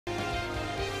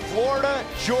Florida,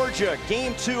 Georgia,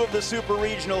 game 2 of the Super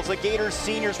Regionals. The Gators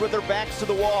seniors with their backs to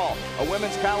the wall. A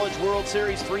Women's College World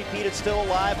Series three-peat is still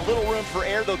alive. Little room for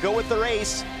error. They'll go with their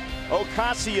ace,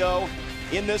 Ocasio,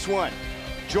 in this one.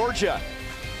 Georgia,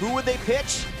 who would they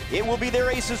pitch? It will be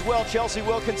their ace as well. Chelsea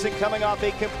Wilkinson coming off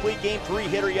a complete game 3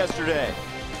 hitter yesterday.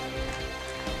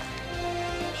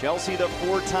 Chelsea, the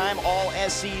 4-time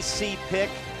All-SEC pick.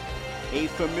 A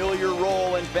familiar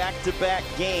role in back-to-back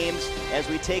games as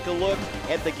we take a look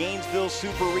at the Gainesville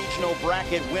Super Regional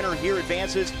bracket. Winner here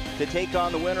advances to take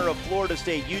on the winner of Florida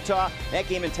State, Utah. That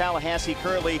game in Tallahassee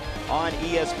currently on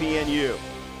ESPNU.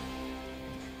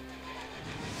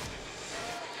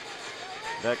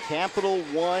 The Capital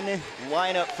One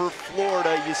lineup for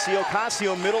Florida. You see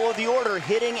Ocasio, middle of the order,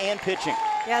 hitting and pitching.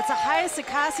 Yeah, it's the highest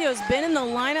Ocasio has been in the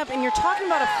lineup, and you're talking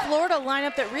about a Florida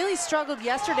lineup that really struggled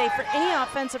yesterday for any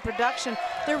offensive production.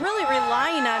 They're really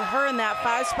relying on her in that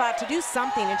 5 spot to do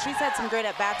something, and she's had some great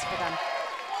at-bats for them.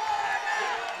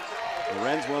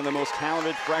 Lorenz, one of the most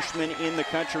talented freshmen in the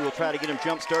country. We'll try to get him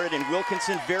jump-started, and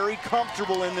Wilkinson very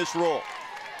comfortable in this role.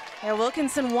 Yeah,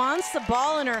 Wilkinson wants the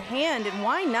ball in her hand, and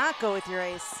why not go with your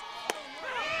ace?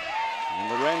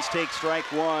 And Lorenz takes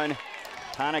strike 1.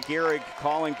 Tana Gehrig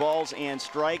calling balls and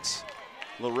strikes.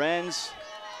 Lorenz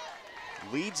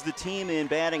leads the team in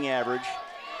batting average.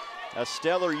 A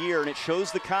stellar year, and it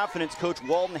shows the confidence Coach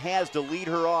Walton has to lead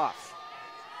her off.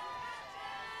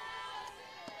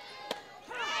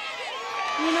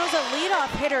 You know, as a leadoff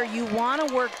hitter, you want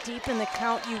to work deep in the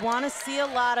count. You want to see a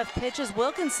lot of pitches.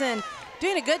 Wilkinson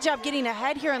doing a good job getting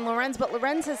ahead here in Lorenz, but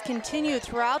Lorenz has continued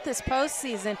throughout this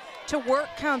postseason to work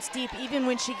counts deep even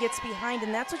when she gets behind,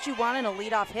 and that's what you want in a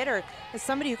leadoff hitter, is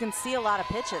somebody who can see a lot of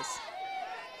pitches.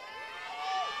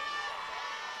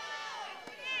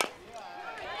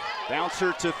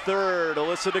 Bouncer to third,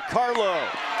 Alyssa DiCarlo.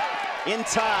 In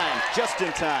time, just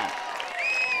in time.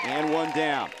 And 1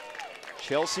 down.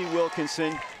 Chelsea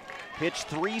Wilkinson pitched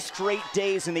 3 straight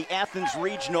days in the Athens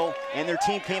Regional, and their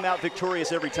team came out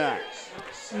victorious every time.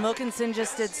 Wilkinson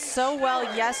just did so well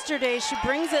yesterday. She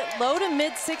brings it low to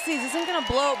mid-60s, isn't going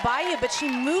to blow it by you, but she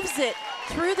moves it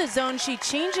through the zone. She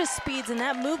changes speeds, and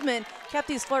that movement kept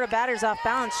these Florida batters off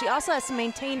balance. She also has to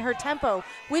maintain her tempo,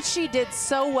 which she did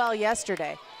so well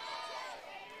yesterday.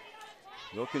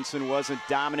 Wilkinson wasn't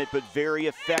dominant, but very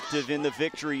effective in the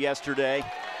victory yesterday.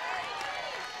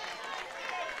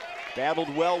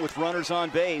 Battled well with runners on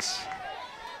base.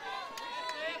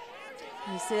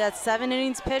 You see that 7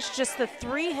 innings pitched, just the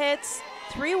 3 hits,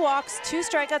 3 walks, 2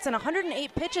 strikeouts, and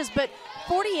 108 pitches, but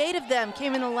 48 of them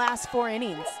came in the last 4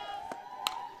 innings.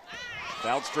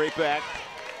 Fouled straight back.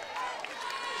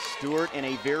 Stewart in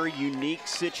a very unique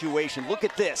situation. Look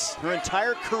at this. Her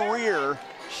entire career,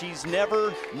 she's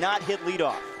never not hit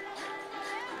leadoff.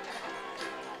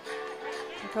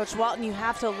 Coach Walton, you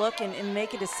have to look and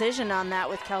make a decision on that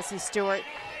with Kelsey Stewart.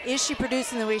 Is she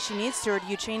producing the way she needs to, or do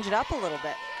you change it up a little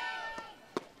bit?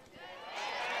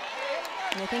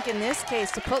 And I think in this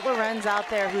case, to put Lorenz out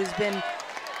there, who's been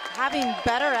having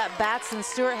better at-bats than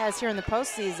Stewart has here in the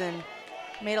postseason,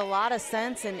 made a lot of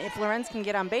sense. And if Lorenz can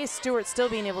get on base, Stewart still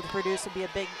being able to produce would be a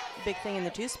big thing in the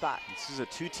 2 spot. This is a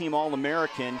 2-team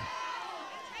All-American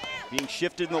being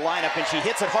shifted in the lineup, and she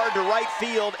hits it hard to right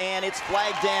field, and it's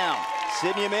flagged down.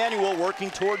 Sydney Emanuel working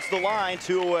towards the line,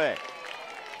 2 away.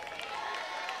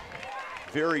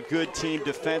 Very good team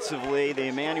defensively, the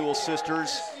Emanuel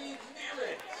sisters.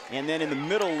 And then in the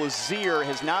middle, Lazier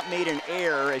has not made an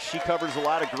error as she covers a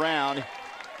lot of ground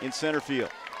in center field.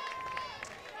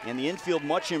 And the infield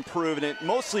much improved, and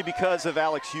mostly because of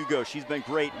Alex Hugo. She's been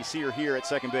great. You see her here at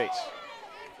second base.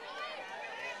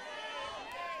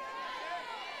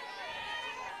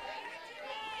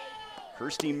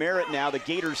 Kirsty Merritt now, the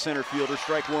Gators center fielder,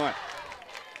 strike 1.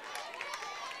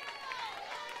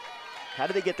 How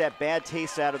do they get that bad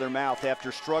taste out of their mouth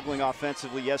after struggling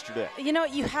offensively yesterday? You know,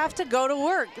 you have to go to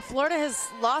work. Florida has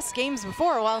lost games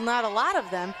before, well, not a lot of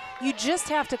them. You just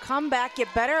have to come back,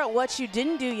 get better at what you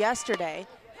didn't do yesterday,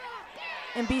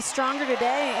 and be stronger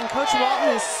today. And Coach Walton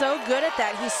is so good at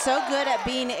that. He's so good at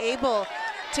being able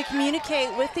to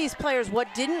communicate with these players what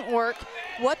didn't work,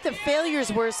 what the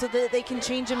failures were, so that they can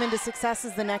change them into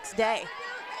successes the next day.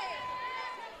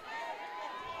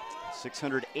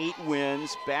 608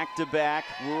 wins, back-to-back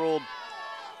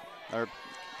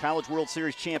College World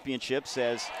Series championships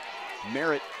as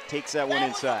Merritt takes that one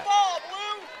inside.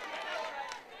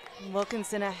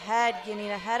 Wilkinson ahead,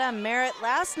 getting ahead on Merritt.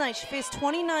 Last night she faced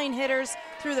 29 hitters,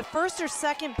 threw the first or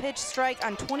second pitch strike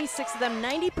on 26 of them.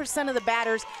 90% of the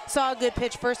batters saw a good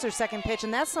pitch, first or second pitch,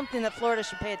 and that's something that Florida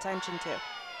should pay attention to.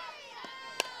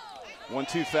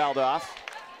 1-2 fouled off.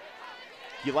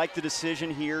 You like the decision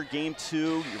here, game 2.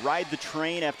 You ride the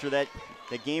train after that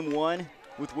game 1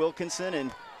 with Wilkinson,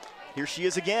 and here she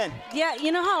is again. Yeah,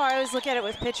 you know how I always look at it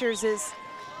with pitchers is,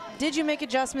 did you make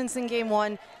adjustments in game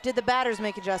 1? Did the batters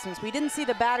make adjustments? We didn't see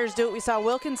the batters do it. We saw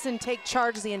Wilkinson take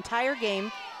charge the entire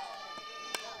game.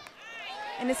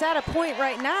 And it's at a point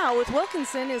right now with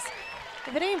Wilkinson is,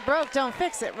 if it ain't broke, don't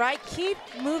fix it, right? Keep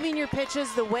moving your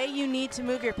pitches the way you need to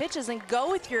move your pitches and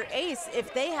go with your ace if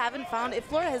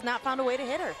Florida has not found a way to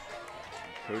hit her.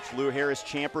 Coach Lou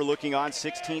Harris-Champer looking on,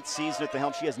 16th season at the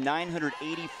helm. She has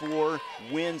 984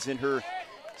 wins in her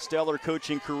stellar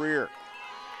coaching career.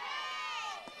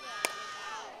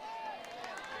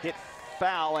 Hit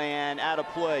foul and out of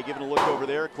play. Giving a look over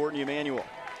there, Courtney Emanuel.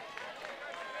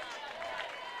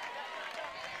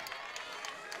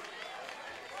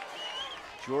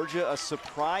 Georgia, a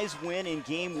surprise win in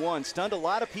game 1. Stunned a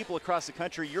lot of people across the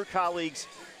country. Your colleagues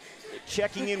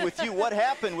checking in with you. What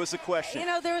happened was the question. You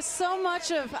know, there was so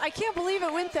much of, I can't believe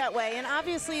it went that way. And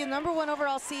obviously, a #1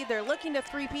 overall seed, they're looking to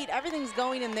three-peat. Everything's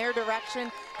going in their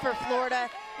direction for Florida.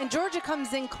 And Georgia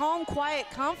comes in calm, quiet,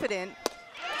 confident.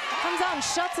 Comes out and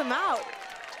shuts them out.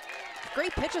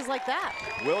 Great pitches like that.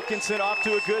 Wilkinson off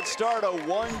to a good start. A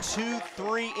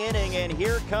 1-2-3 inning. And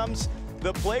here comes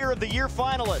the Player of the Year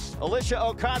finalist, Alicia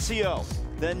Ocasio,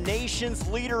 the nation's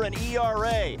leader in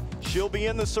ERA. She'll be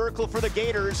in the circle for the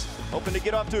Gators, hoping to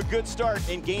get off to a good start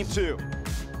in game 2.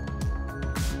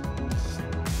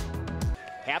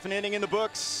 Half an inning in the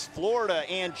books. Florida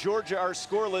and Georgia are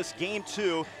scoreless. Game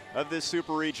 2 of this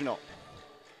Super Regional.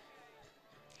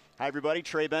 Hi, everybody.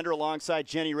 Trey Bender alongside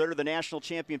Jenny Ritter, the national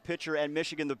champion pitcher at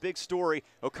Michigan. The big story,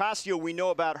 Ocasio, we know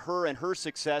about her and her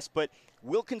success, but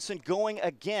Wilkinson going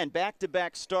again,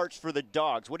 back-to-back starts for the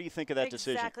Dogs. What do you think of that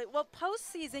decision? Exactly. Well,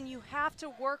 postseason, you have to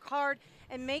work hard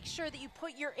and make sure that you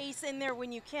put your ace in there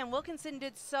when you can. Wilkinson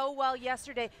did so well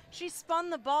yesterday. She spun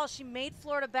the ball. She made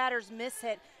Florida batters miss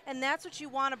hit, and that's what you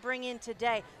want to bring in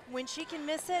today. When she can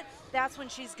miss it, that's when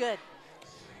she's good.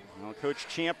 Well, Coach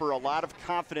Champer, a lot of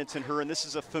confidence in her, and this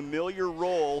is a familiar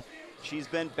role. She's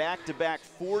been back-to-back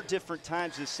 4 different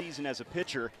times this season as a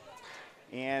pitcher.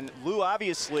 And Lou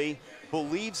obviously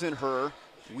believes in her.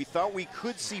 We thought we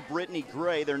could see Brittany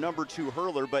Gray, their #2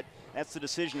 hurler, but that's the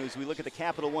decision as we look at the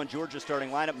Capital One Georgia starting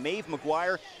lineup. Maeve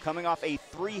McGuire coming off a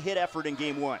 3-hit effort in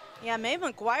game 1. Yeah, Maeve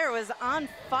McGuire was on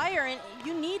fire, and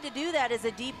you need to do that as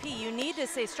a DP. You need to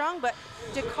stay strong, but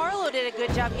DeCarlo did a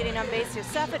good job getting on base.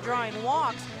 Josefa drawing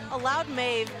walks allowed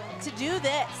Maeve to do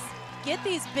this. Get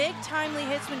these big timely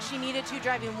hits when she needed to,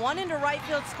 driving one into right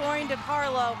field, scoring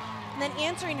DeCarlo, and then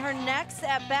answering her next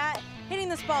at bat, hitting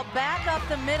this ball back up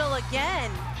the middle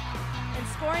again, and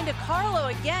scoring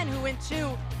DeCarlo again, who went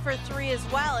 2 for 3 as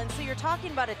well. And so you're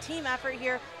talking about a team effort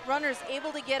here. Runners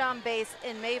able to get on base,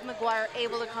 and Maeve McGuire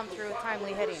able to come through with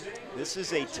timely hitting. This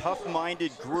is a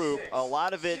tough-minded group. A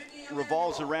lot of it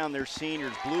revolves around their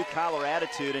seniors, blue-collar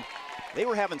attitude, and they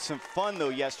were having some fun, though,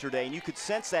 yesterday, and you could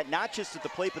sense that not just at the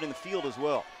plate, but in the field as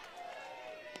well.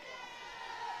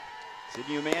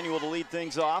 Sydney Emanuel to lead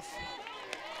things off.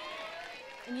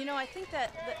 And you know, I think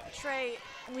that Trey,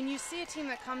 when you see a team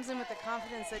that comes in with the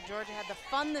confidence that Georgia had, the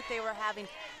fun that they were having,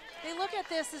 they look at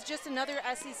this as just another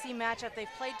SEC matchup. They've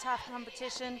played tough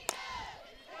competition.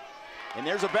 And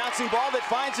there's a bouncing ball that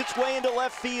finds its way into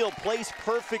left field. Placed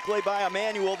perfectly by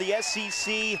Emanuel, the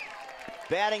SEC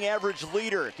batting average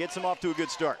leader. Gets him off to a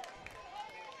good start.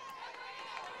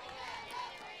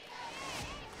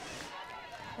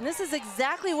 And this is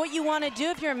exactly what you want to do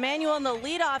if you're Emanuel in the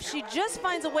leadoff. She just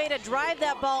finds a way to drive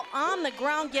that ball on the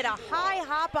ground, get a high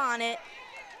hop on it.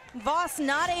 Voss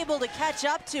not able to catch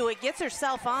up to it, gets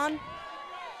herself on.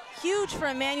 Huge for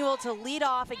Emanuel to lead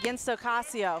off against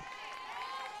Ocasio.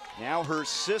 Now her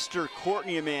sister,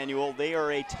 Courtney Emanuel, they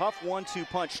are a tough 1-2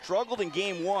 punch. Struggled in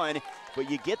game 1, but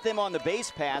you get them on the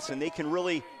base pass and they can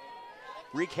really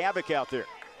wreak havoc out there.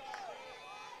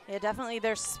 Yeah, definitely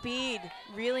their speed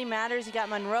really matters. You got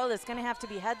Monroe that's going to have to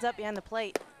be heads up behind the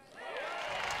plate.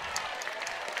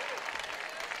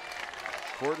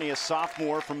 Courtney, a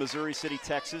sophomore from Missouri City,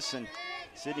 Texas, and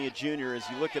Sydney, a junior. As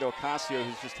you look at Ocasio,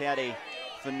 who's just had a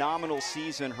phenomenal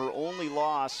season, her only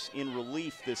loss in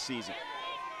relief this season.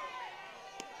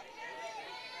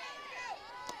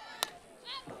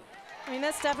 I mean,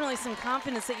 that's definitely some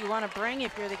confidence that you want to bring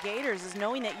if you're the Gators, is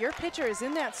knowing that your pitcher is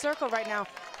in that circle right now,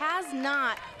 has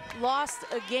not lost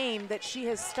a game that she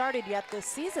has started yet this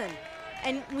season.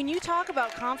 And when you talk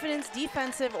about confidence,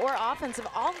 defensive or offensive,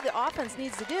 all the offense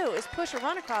needs to do is push a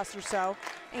run across or so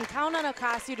and count on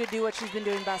Ocasio to do what she's been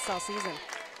doing best all season.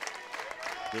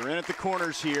 They're in at the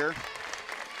corners here.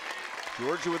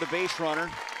 Georgia with a base runner.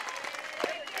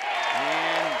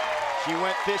 And She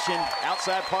went fishing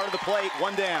outside part of the plate,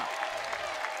 one down.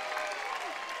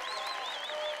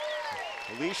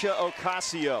 Alicia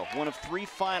Ocasio, one of 3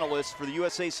 finalists for the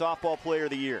USA Softball Player of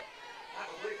the Year.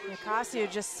 Ocasio,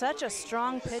 just such a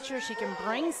strong pitcher. She can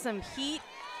bring some heat.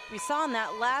 We saw in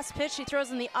that last pitch, she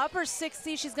throws in the upper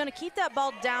 60s. She's going to keep that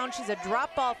ball down. She's a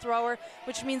drop ball thrower,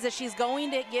 which means that she's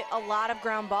going to get a lot of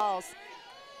ground balls.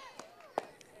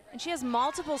 And she has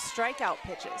multiple strikeout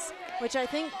pitches, which I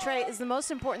think, Trey, is the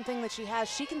most important thing that she has.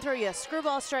 She can throw you a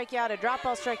screwball strikeout, a drop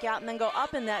ball strikeout, and then go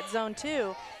up in that zone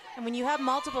too. And when you have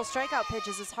multiple strikeout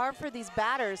pitches, it's hard for these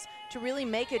batters to really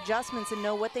make adjustments and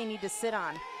know what they need to sit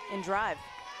on and drive.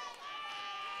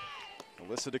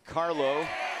 Alyssa DiCarlo,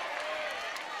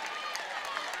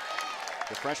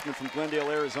 the freshman from Glendale,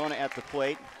 Arizona, at the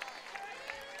plate.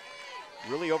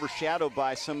 Really overshadowed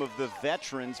by some of the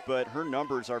veterans, but her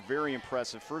numbers are very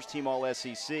impressive. First team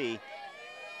All-SEC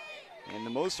and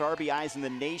the most RBIs in the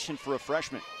nation for a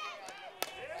freshman.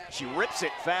 She rips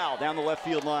it foul down the left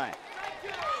field line.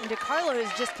 And DiCarlo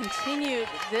has just continued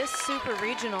this super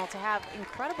regional to have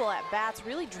incredible at-bats,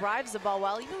 really drives the ball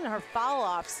well. Even her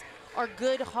foul-offs are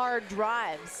good, hard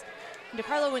drives. And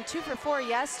DiCarlo went 2 for 4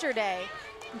 yesterday.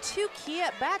 And 2 key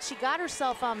at-bats, she got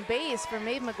herself on base for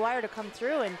Maeve McGuire to come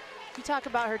through. And you talk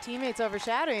about her teammates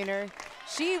overshadowing her.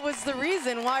 She was the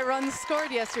reason why runs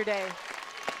scored yesterday.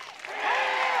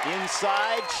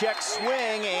 Inside, check swing,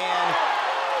 and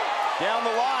down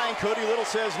the line, Cody Little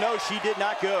says no, she did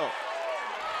not go.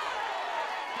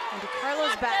 And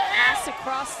DiCarlo's bat passed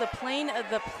across the plane of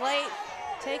the plate.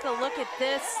 Take a look at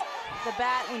this. The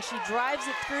bat, when she drives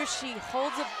it through, she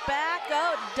holds it back.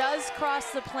 Oh, it does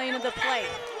cross the plane of the plate.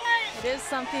 It is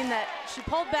something that she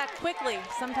pulled back quickly,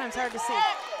 sometimes hard to see.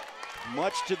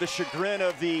 Much to the chagrin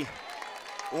of the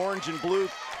orange and blue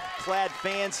clad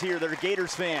fans here, they're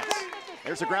Gators fans.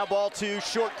 There's a ground ball to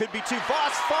short, could be 2.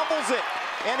 Voss fumbles it,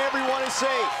 and everyone is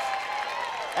safe.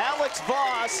 Alex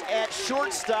Voss at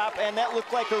shortstop, and that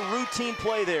looked like a routine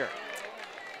play there.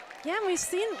 Yeah, we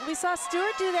saw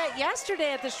Stewart do that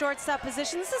yesterday at the shortstop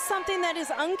position. This is something that is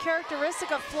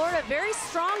uncharacteristic of Florida, very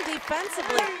strong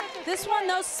defensively. This one,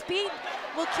 though, speed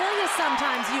will kill you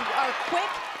sometimes. You are quick.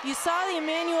 You saw the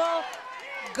Emmanuel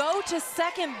go to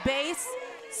second base.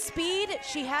 Speed,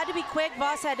 she had to be quick.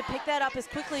 Voss had to pick that up as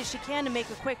quickly as she can to make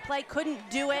a quick play. Couldn't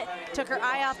do it. Took her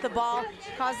eye off the ball.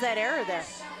 Caused that error there.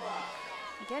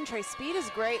 Again, Trey, speed is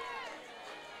great.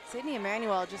 Sydney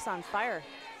Emmanuel just on fire.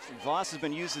 Voss has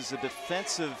been used as a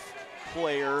defensive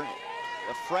player,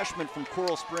 a freshman from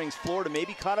Coral Springs, Florida.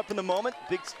 Maybe caught up in the moment.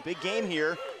 Big game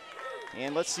here.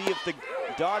 And let's see if the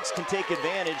Dogs can take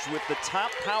advantage with the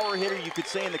top power hitter, you could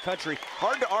say, in the country.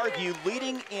 Hard to argue,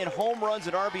 leading in home runs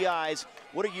and RBIs.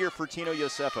 What a year for Tino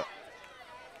Josefa.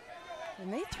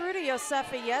 When they threw to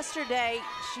Josefa yesterday,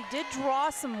 she did draw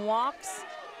some walks.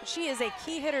 But she is a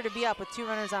key hitter to be up with 2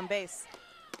 runners on base.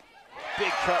 Big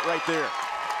cut right there.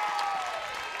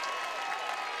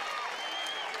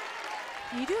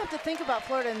 You do have to think about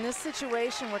Florida in this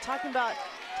situation. We're talking about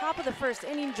top of the first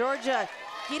inning, Georgia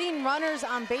getting runners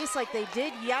on base like they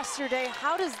did yesterday.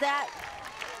 How does that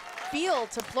feel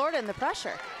to Florida in the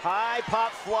pressure? High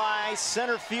pop fly,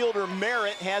 center fielder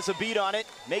Merritt has a beat on it,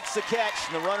 makes the catch,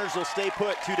 and the runners will stay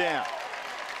put, 2 down.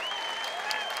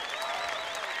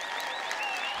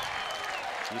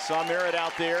 You saw Merritt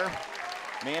out there,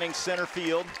 manning center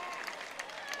field.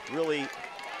 Really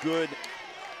good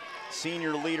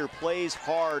senior leader, plays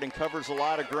hard and covers a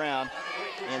lot of ground.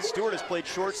 And Stewart has played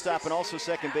shortstop and also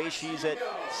second base. She's at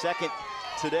second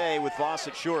today with Voss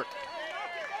at short.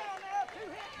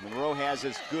 Monroe has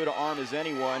as good an arm as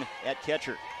anyone at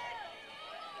catcher.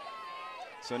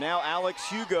 So now Alex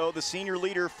Hugo, the senior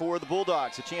leader for the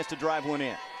Bulldogs, a chance to drive one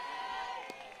in.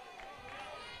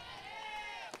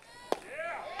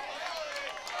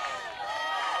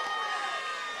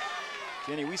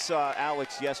 Jenny, we saw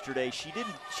Alex yesterday. She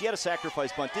had a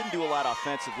sacrifice bunt, didn't do a lot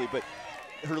offensively, but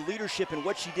her leadership and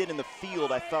what she did in the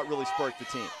field, I thought, really sparked the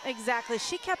team. Exactly.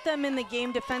 She kept them in the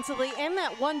game defensively, and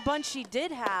that one bunt she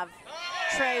did have,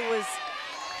 Trey, was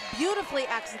beautifully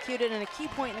executed and a key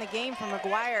point in the game for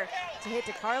McGuire to hit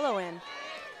DiCarlo in.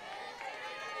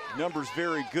 Numbers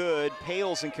very good,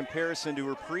 pales in comparison to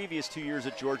her previous 2 years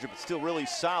at Georgia, but still really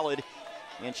solid.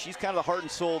 And she's kind of the heart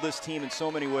and soul of this team in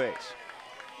so many ways.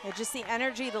 Yeah, just the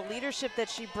energy, the leadership that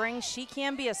she brings. She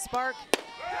can be a spark.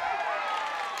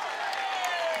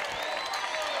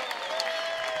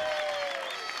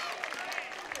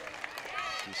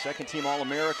 She's second team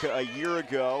All-America a year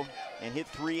ago and hit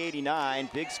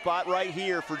 389. Big spot right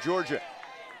here for Georgia.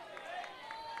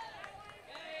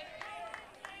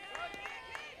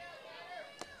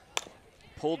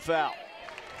 Pulled foul.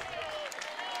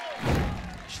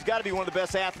 she's got to be one of the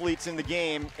best athletes in the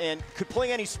game and could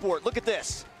play any sport. Look at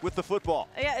this with the football.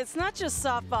 Yeah, it's not just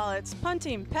softball, it's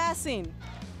punting, passing.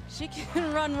 She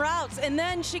can run routes, and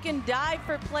then she can dive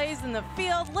for plays in the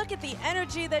field. Look at the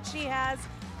energy that she has.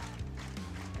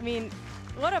 I mean,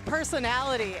 what a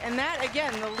personality. And that,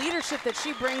 again, the leadership that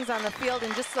she brings on the field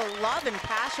and just the love and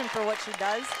passion for what she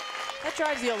does, that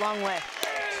drives you a long way.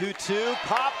 2-2,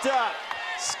 popped up,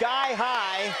 sky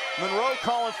high. Monroe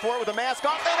calling for it with a mask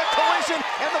off and a collision,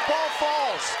 and the ball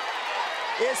falls.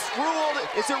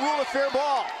 Is it ruled a fair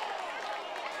ball?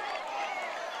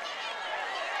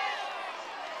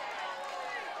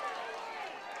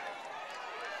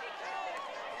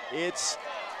 It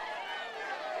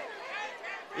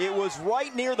was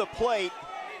right near the plate,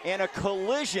 and a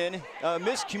collision, a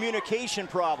miscommunication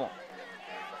problem.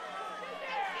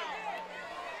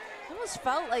 It almost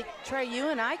felt like, Trey, you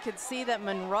and I could see that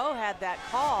Monroe had that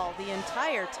call the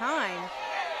entire time.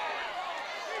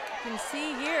 You can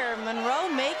see here, Monroe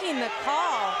making the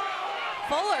call.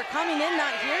 Fuller coming in,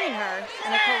 not hearing her,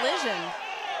 and a collision.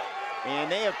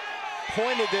 And they have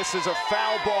pointed this as a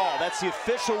foul ball. That's the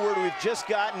official word we've just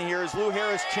gotten here as Lou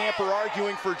Harris-Champer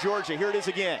arguing for Georgia. Here it is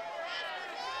again.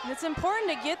 And it's important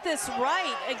to get this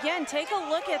right. Again, take a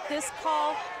look at this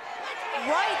call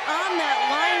right on that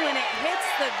line when it hits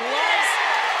the gloves.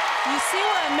 You see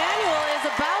what Emmanuel is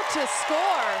about to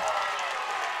score.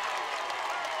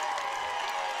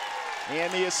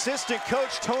 And the assistant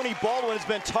coach, Tony Baldwin, has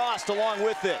been tossed along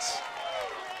with this.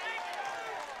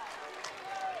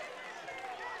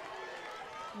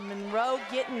 Monroe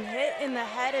getting hit in the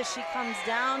head as she comes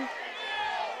down.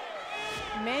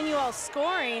 Emmanuel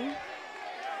scoring.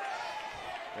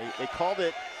 They called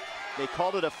it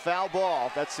a foul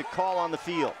ball. That's the call on the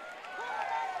field.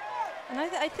 And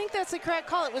I think that's the correct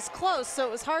call. It was close, so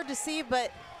it was hard to see,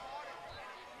 but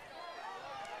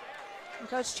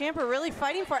Coach Champer really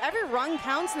fighting for every run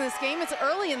counts in this game. It's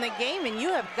early in the game, and you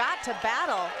have got to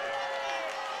battle.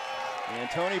 And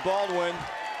Tony Baldwin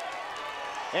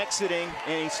exiting,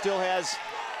 and he still has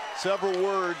several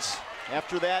words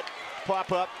after that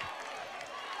pop-up.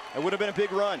 It would have been a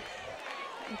big run.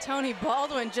 And Tony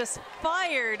Baldwin just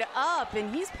fired up,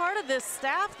 and he's part of this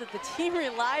staff that the team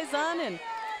relies on, and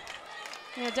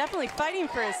definitely fighting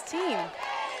for his team.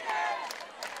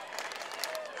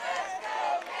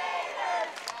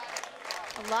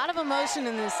 A lot of emotion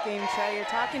in this game, Trey. You're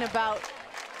talking about,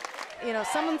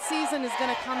 someone's season is going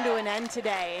to come to an end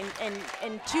today,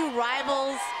 and two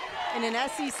rivals in an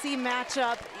SEC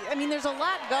matchup. I mean, there's a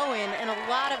lot going and a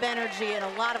lot of energy and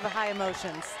a lot of high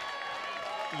emotions.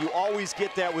 You always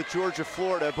get that with Georgia,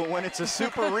 Florida, but when it's a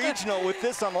super regional with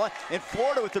this on the line, and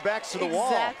Florida with their backs to the wall.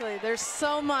 Exactly. There's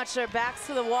so much. Their backs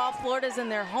to the wall. Florida's in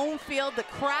their home field. The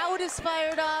crowd is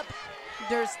fired up.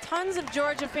 There's tons of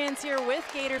Georgia fans here with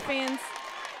Gator fans.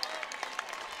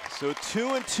 So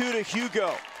 2-2 to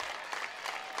Hugo.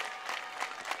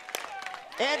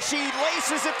 And she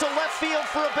laces it to left field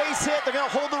for a base hit. They're going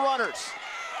to hold the runners.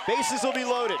 Bases will be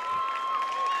loaded.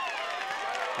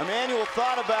 Emmanuel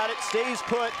thought about it, stays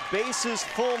put, bases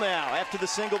full now after the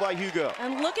single by Hugo.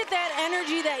 And look at that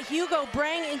energy that Hugo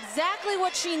brought. Exactly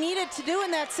what she needed to do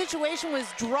in that situation was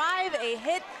drive a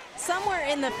hit somewhere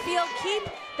in the field.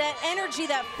 Keep that energy,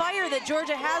 that fire that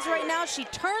Georgia has right now. She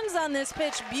turns on this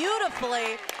pitch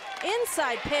beautifully.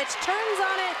 Inside pitch, turns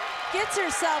on it, gets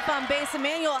herself on base.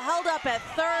 Emmanuel held up at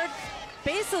third.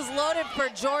 Bases loaded for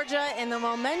Georgia, and the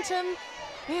momentum.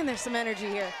 Man, there's some energy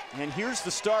here. And here's the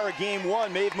star of game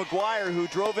one, Maeve McGuire, who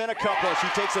drove in a couple. She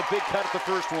takes a big cut at the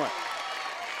first one.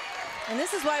 And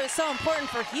this is why it was so important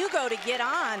for Hugo to get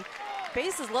on.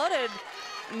 Bases loaded.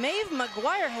 Maeve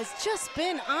McGuire has just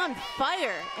been on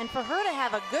fire. And for her to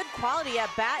have a good quality at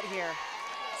bat here,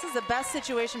 this is the best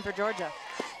situation for Georgia.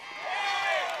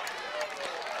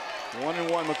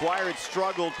 1-1. McGuire had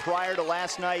struggled prior to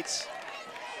last night's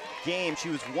game. She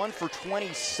was 1 for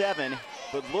 27.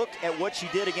 But look at what she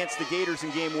did against the Gators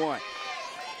in game one.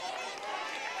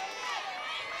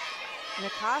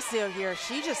 Nicasio here,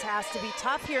 she just has to be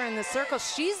tough here in the circle.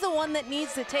 She's the one that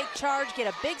needs to take charge, get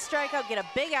a big strikeout, get a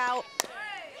big out.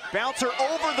 Bouncer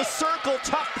over the circle,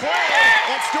 tough play,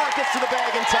 and Stewart gets to the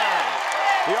bag in time.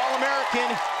 The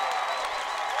All-American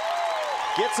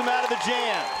gets him out of the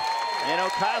jam. And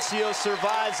Ocasio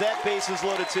survives that bases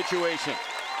loaded situation.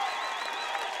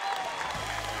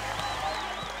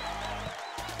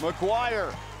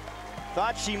 McGuire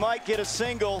thought she might get a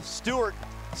single. Stewart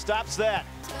stops that.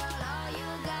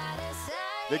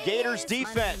 The Gators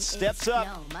defense steps up.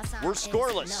 We're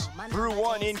scoreless through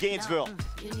one in Gainesville.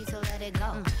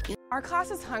 Our class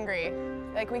is hungry.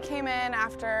 We came in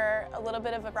after a little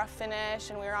bit of a rough finish,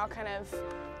 and we were all kind of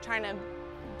trying to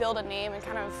build a name and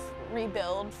kind of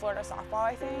rebuild Florida softball,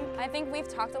 I think. I think we've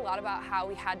talked a lot about how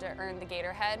we had to earn the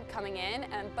Gatorhead coming in,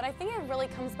 but I think it really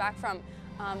comes back from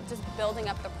just building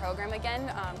up the program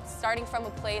again, starting from a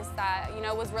place that, you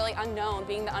know, was really unknown,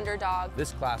 being the underdog.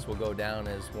 This class will go down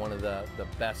as one of the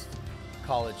best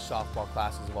college softball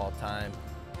classes of all time.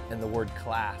 And the word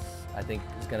class, I think,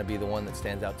 is going to be the one that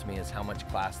stands out to me, is how much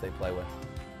class they play with.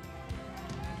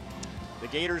 The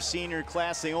Gators senior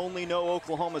class, they only know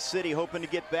Oklahoma City, hoping to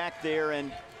get back there.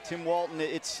 And Tim Walton,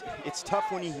 it's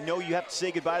tough when you know you have to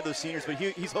say goodbye to those seniors, but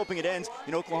he's hoping it ends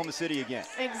in Oklahoma City again.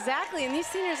 Exactly, and these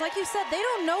seniors, like you said, they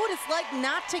don't know what it's like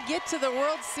not to get to the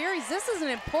World Series. This is an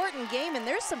important game, and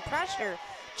there's some pressure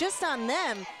just on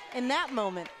them in that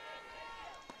moment.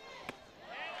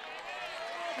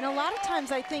 And a lot of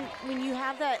times I think when you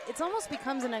have that, it almost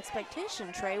becomes an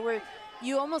expectation, Trey, where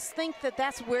you almost think that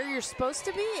that's where you're supposed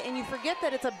to be, and you forget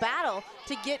that it's a battle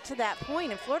to get to that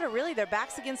point. And Florida, really, their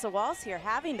backs against the walls here,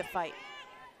 having to fight.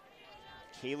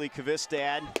 Kaylee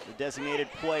Puailoa, the designated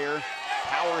player,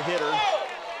 power hitter,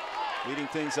 leading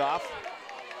things off.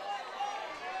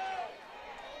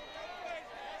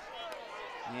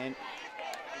 And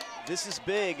this is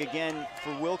big, again,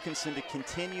 for Wilkinson to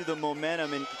continue the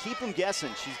momentum and keep them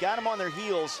guessing. She's got them on their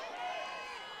heels,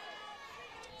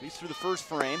 at least through the first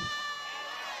frame.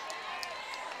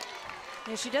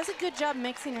 Yeah, she does a good job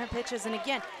mixing her pitches, and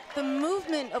again, the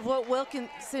movement of what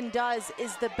Wilkinson does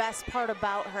is the best part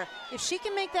about her. If she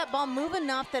can make that ball move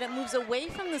enough that it moves away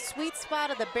from the sweet spot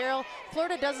of the barrel,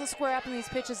 Florida doesn't square up in these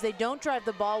pitches. They don't drive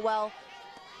the ball well.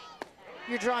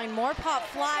 You're drawing more pop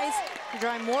flies, you're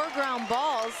drawing more ground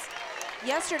balls.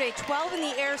 Yesterday, 12 in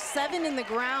the air, 7 in the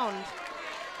ground.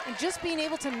 And just being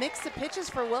able to mix the pitches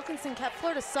for Wilkinson kept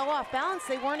Florida so off balance,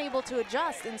 they weren't able to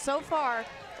adjust. And so far,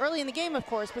 early in the game, of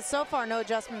course, but so far, no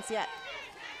adjustments yet.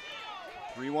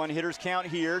 3-1 hitters count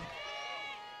here.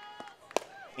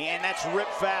 And that's rip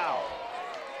foul.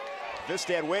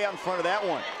 Vistad way out in front of that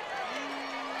one.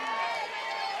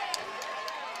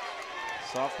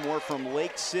 Sophomore from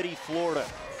Lake City, Florida.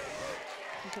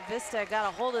 Vistad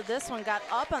got a hold of this one, got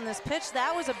up on this pitch.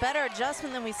 That was a better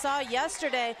adjustment than we saw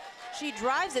yesterday. She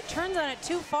drives it, turns on it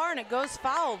too far, and it goes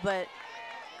foul, but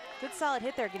good solid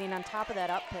hit there, getting on top of that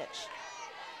up pitch.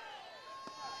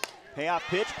 Payoff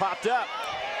pitch popped up.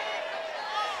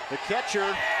 The catcher,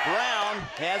 Brown,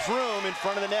 has room in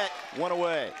front of the net. One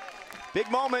away. Big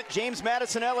moment, James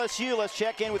Madison, LSU. Let's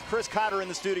check in with Chris Cotter in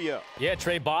the studio. Yeah,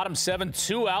 Trey, bottom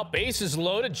 7-2 out, bases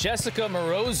loaded. Jessica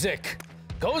Morozic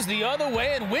goes the other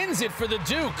way and wins it for the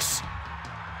Dukes.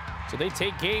 So they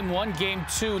take game 1, game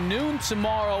 2, noon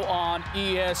tomorrow on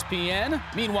ESPN.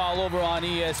 Meanwhile, over on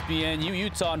ESPN,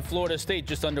 Utah and Florida State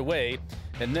just underway,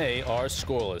 and they are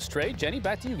scoreless. Trey, Jenny,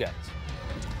 back to you guys.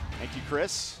 Thank you,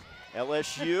 Chris.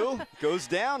 LSU goes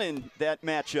down in that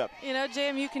matchup. You know,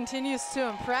 JMU continues to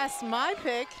impress. My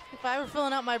pick, if I were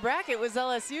filling out my bracket, was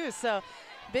LSU. So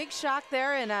big shock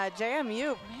there in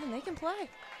JMU. Man, they can play.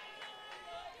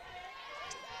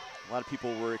 A lot of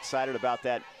people were excited about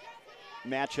that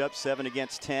matchup, 7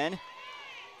 against 10.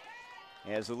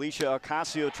 As Alicia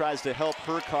Ocasio tries to help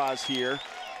her cause here.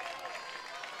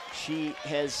 She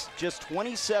has just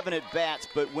 27 at bats,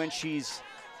 but when she's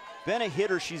been a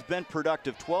hitter, she's been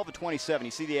productive, 12 to 27.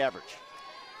 You see the average.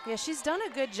 Yeah, she's done a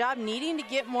good job needing to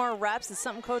get more reps. It's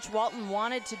something Coach Walton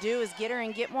wanted to do, is get her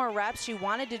and get more reps. She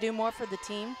wanted to do more for the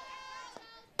team.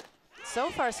 So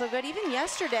far, so good. Even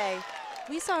yesterday,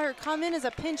 we saw her come in as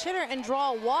a pinch hitter and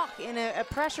draw a walk in a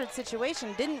pressured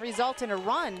situation. Didn't result in a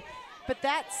run, but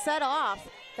that set off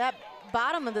that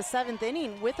bottom of the 7th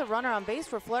inning with a runner on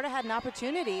base where Florida had an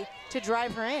opportunity to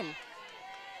drive her in.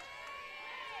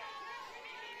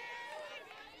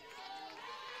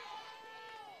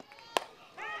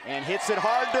 And hits it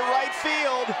hard to right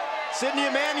field. Sydney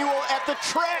Emanuel at the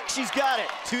track. She's got it.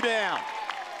 2 down.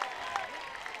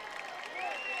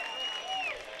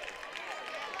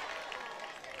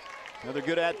 Another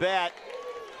good at bat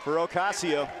for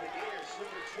Ocasio.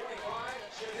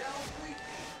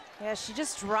 Yeah, she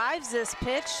just drives this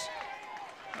pitch.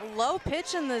 A low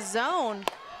pitch in the zone.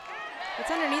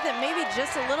 It's underneath it, maybe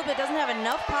just a little bit. Doesn't have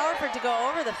enough power for it to go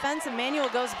over the fence. Emanuel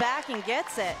goes back and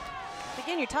gets it.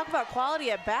 Again, you talk about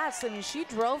quality at bats. I mean, she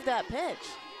drove that pitch.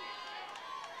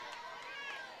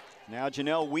 Now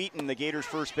Janelle Wheaton, the Gators'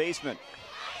 first baseman.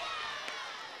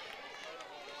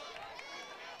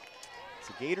 It's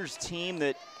a Gators team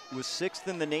that was 6th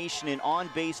in the nation in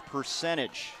on-base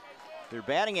percentage. Their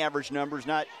batting average numbers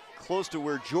not close to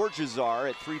where Georgia's are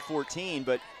at .314,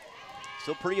 but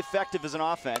still pretty effective as an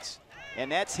offense. And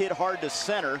that's hit hard to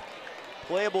center.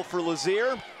 Playable for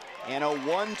Lazier. And a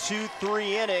 1-2-3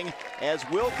 inning as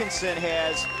Wilkinson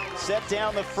has set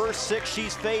down the first 6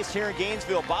 she's faced here in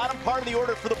Gainesville. Bottom part of the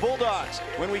order for the Bulldogs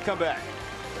when we come back.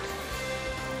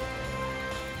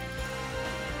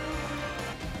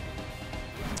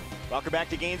 Welcome back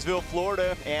to Gainesville,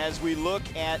 Florida, as we look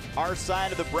at our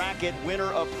side of the bracket.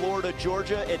 Winner of Florida,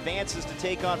 Georgia advances to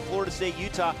take on Florida State,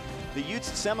 Utah. The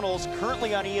Utes Seminoles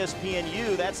currently on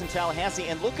ESPNU. That's in Tallahassee.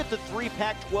 And look at the 3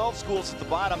 Pac-12 schools at the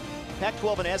bottom.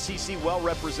 Pac-12 and SEC well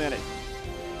represented.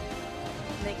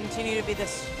 They continue to be the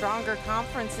stronger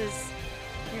conferences.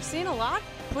 You're seeing a lot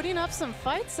putting up some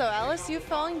fights, so LSU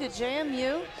falling to JMU.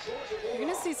 You're going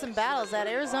to see some battles. At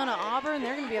Arizona, Auburn,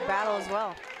 they're going to be a battle as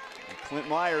well. Clint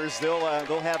Myers, they'll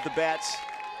have the bats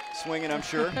swinging, I'm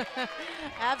sure.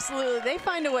 Absolutely, they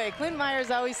find a way. Clint Myers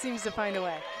always seems to find a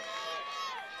way.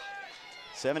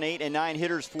 7, 8, and 9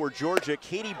 hitters for Georgia.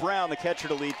 Katie Brown, the catcher,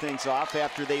 to lead things off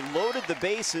after they loaded the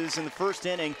bases in the first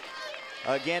inning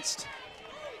against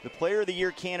the Player of the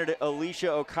Year candidate, Alicia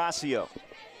Ocasio.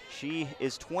 She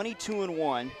is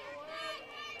 22-1.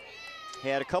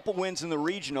 Had a couple wins in the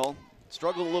regional.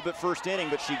 Struggled a little bit first inning,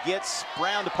 but she gets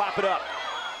Brown to pop it up.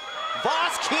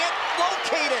 Voss can't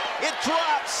locate it. It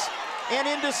drops. And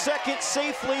into second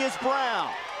safely is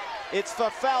Brown. It's the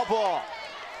foul ball.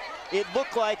 It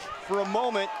looked like for a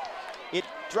moment it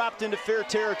dropped into fair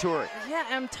territory. Yeah,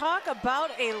 and talk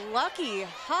about a lucky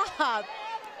hop.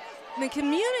 The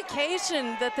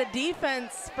communication that the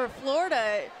defense for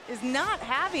Florida is not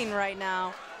having right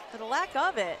now, for the lack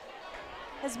of it,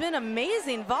 has been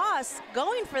amazing. Voss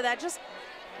going for that, just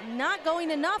not going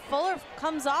enough. Fuller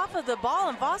comes off of the ball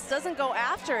and Voss doesn't go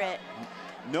after it.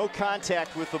 No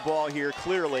contact with the ball here,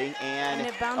 clearly, and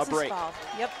it bounces a break. Foul.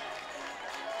 Yep.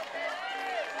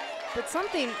 But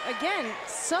something, again,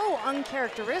 so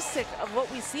uncharacteristic of what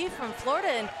we see from Florida.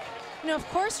 And, you know, of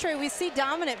course, Trey, we see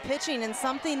dominant pitching and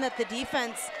something that the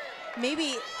defense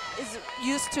maybe is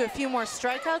used to a few more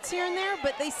strikeouts here and there,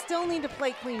 but they still need to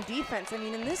play clean defense. I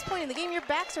mean, in this point in the game, your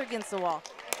backs are against the wall.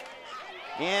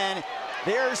 And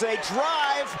there's a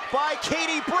drive by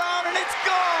Katie Brown, and it's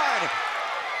gone!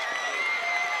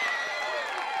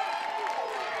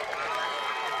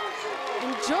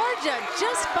 And Georgia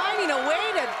just finding a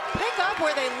way to pick up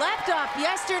where they left off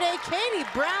yesterday. Katie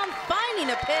Brown finding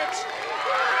a pitch,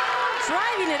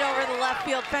 driving it over the left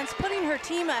field fence, putting her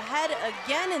team ahead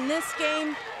again in this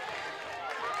game.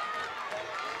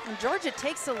 And Georgia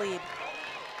takes the lead.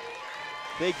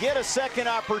 They get a second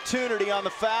opportunity on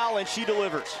the foul, and she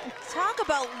delivers. Talk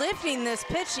about lifting this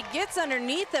pitch. She gets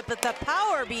underneath it, but the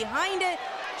power behind it,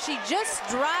 she just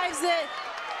drives it.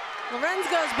 Lorenz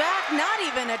goes back, not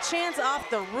even a chance off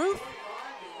the roof.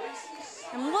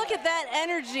 And look at that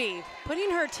energy,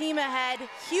 putting her team ahead.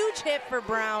 Huge hit for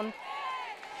Brown.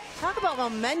 Talk about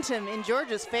momentum in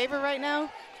Georgia's favor right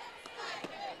now.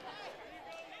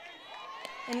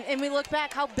 And we look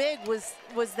back, how big was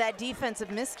that defensive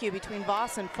miscue between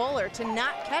Voss and Fuller to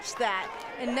not catch that.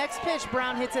 And next pitch,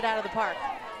 Brown hits it out of the park.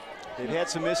 They've had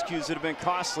some miscues that have been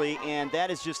costly, and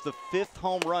that is just the 5th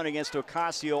home run against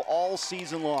Ocasio all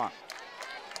season long.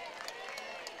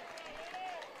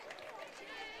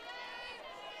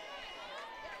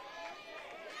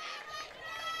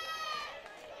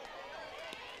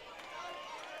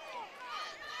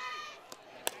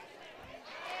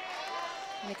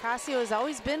 Ocasio has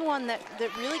always been one that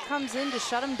really comes in to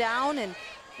shut him down, and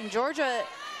Georgia,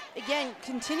 again,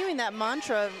 continuing that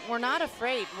mantra, we're not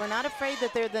afraid. We're not afraid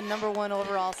that they're the #1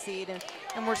 overall seed,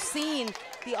 and we're seeing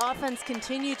the offense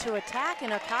continue to attack,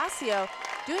 and Ocasio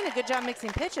doing a good job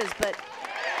mixing pitches, but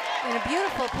in a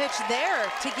beautiful pitch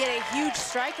there to get a huge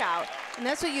strikeout. And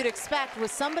that's what you'd expect,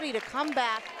 with somebody to come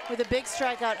back with a big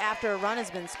strikeout after a run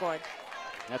has been scored.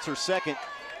 That's her second.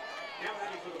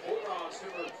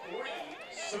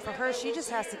 And for her, she just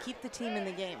has to keep the team in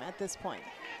the game at this point.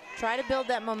 Try to build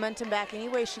that momentum back any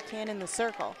way she can in the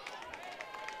circle.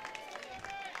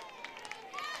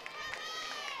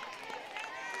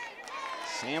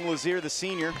 Sam Lazier, the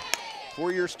senior,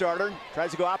 4-year starter,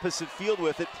 tries to go opposite field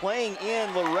with it, playing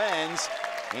in Lorenz,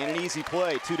 and an easy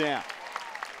play, 2 down.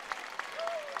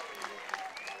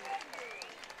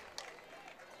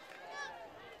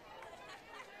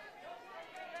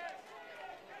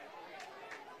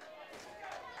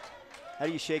 How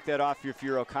do you shake that off if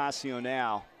you're Ocasio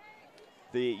now?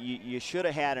 You should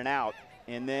have had an out,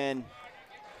 and then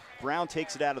Brown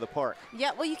takes it out of the park. Yeah,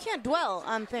 well, you can't dwell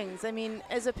on things. I mean,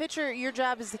 as a pitcher, your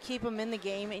job is to keep them in the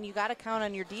game, and you got to count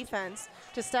on your defense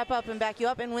to step up and back you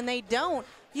up. And when they don't,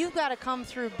 you've got to come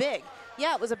through big.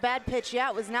 Yeah, it was a bad pitch. Yeah,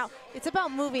 it was now. It's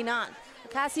about moving on.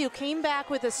 Ocasio came back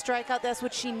with a strikeout. That's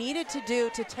what she needed to do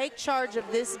to take charge of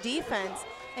this defense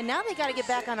And now they got to get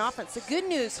back on offense. The good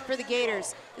news for the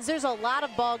Gators is there's a lot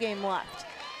of ball game left.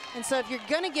 And so if you're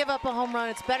going to give up a home run,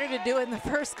 it's better to do it in the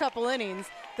first couple innings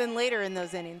than later in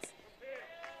those innings.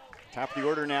 Top of the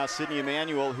order now, Sydney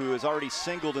Emanuel, who has already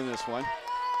singled in this one.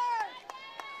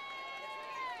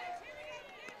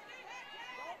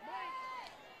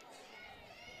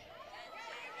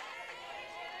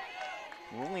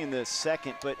 We're only in the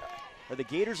second, but are the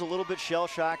Gators a little bit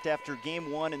shell-shocked after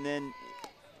game one and then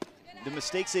the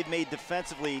mistakes they've made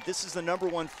defensively? This is the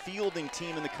 #1 fielding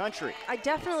team in the country. I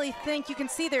definitely think you can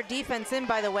see their defense in,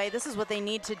 by the way. This is what they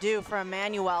need to do for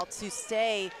Emanuel, to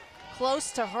stay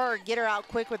close to her, get her out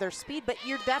quick with her speed, but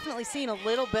you're definitely seeing a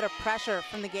little bit of pressure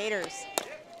from the Gators.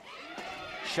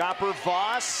 Chopper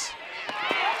Voss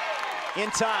in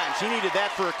time. She needed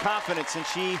that for her confidence, and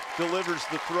she delivers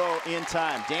the throw in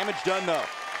time. Damage done, though.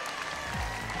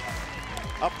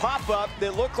 A pop-up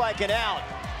that looked like an out.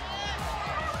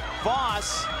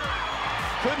 Voss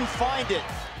couldn't find it,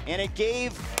 and it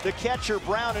gave the catcher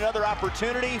Brown another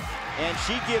opportunity, and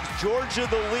she gives Georgia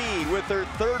the lead with her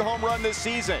 3rd home run this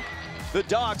season. The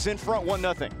Dogs in front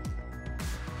 1-0.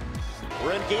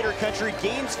 We're in Gator country,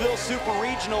 Gainesville Super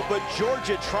Regional, but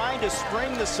Georgia trying to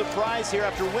spring the surprise here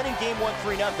after winning game 1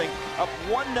 3-0. Up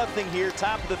 1-0 here,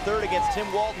 top of the 3rd against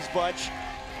Tim Walton's bunch,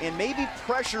 and maybe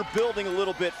pressure building a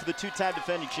little bit for the 2-time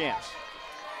defending champs.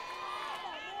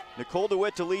 Nicole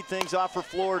DeWitt to lead things off for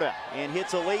Florida and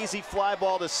hits a lazy fly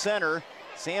ball to center.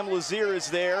 Sam Lazier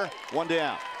is there, 1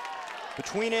 down.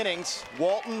 Between innings,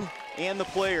 Walton and the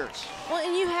players. Well,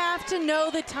 and you have to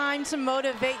know the time to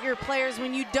motivate your players.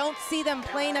 When you don't see them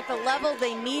playing at the level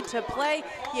they need to play,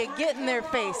 you get in their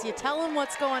face. You tell them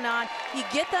what's going on. You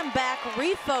get them back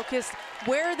refocused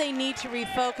where they need to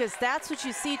refocus. That's what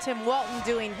you see Tim Walton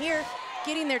doing here,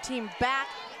 getting their team back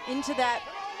into that,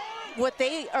 what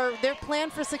they are, their plan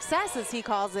for success, as he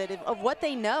calls it, of what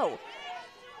they know.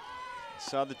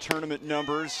 Saw the tournament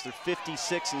numbers. They're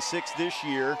 56-6 this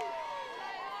year.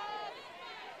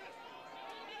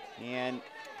 And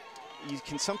you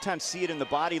can sometimes see it in the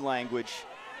body language.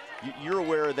 You're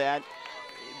aware of that,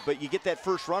 but you get that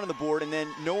first run on the board, and then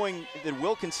knowing that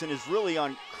Wilkinson is really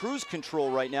on cruise control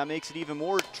right now makes it even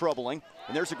more troubling.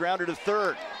 And there's a grounder to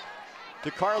 3rd.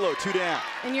 DiCarlo, 2 down.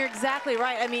 And you're exactly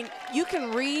right. I mean, you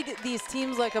can read these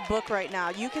teams like a book right now.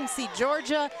 You can see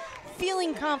Georgia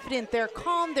feeling confident. They're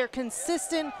calm, they're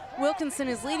consistent. Wilkinson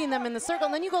is leading them in the circle.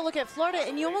 And then you go look at Florida,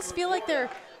 and you almost feel like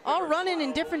they're all running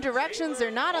in different directions.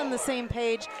 They're not on the same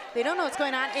page. They don't know what's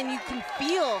going on, and you can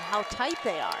feel how tight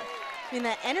they are. I mean,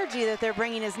 that energy that they're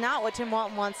bringing is not what Tim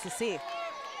Walton wants to see.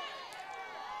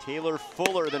 Taylor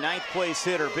Fuller, the 9th place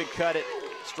hitter. Big cut at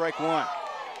strike 1.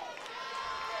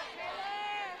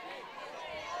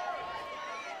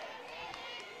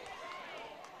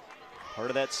 Part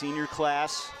of that senior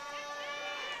class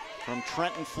from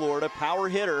Trenton, Florida. Power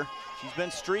hitter. She's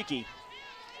been streaky.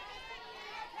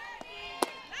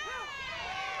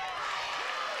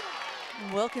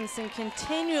 Wilkinson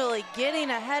continually getting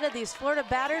ahead of these Florida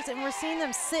batters, and we're seeing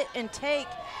them sit and take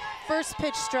first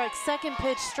pitch strikes, second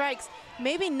pitch strikes.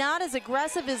 Maybe not as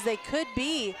aggressive as they could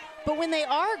be, but when they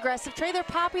are aggressive, Trey, they're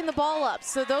popping the ball up.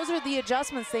 So those are the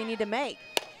adjustments they need to make.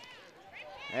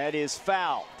 That is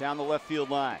foul down the left field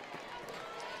line.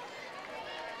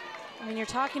 I mean, you're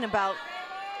talking about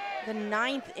the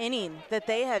 9th inning that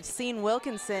they have seen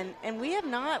Wilkinson, and we have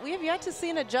yet to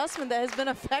see an adjustment that has been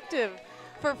effective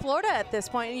for Florida at this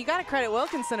point. And you got to credit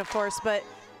Wilkinson, of course, but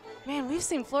man, we've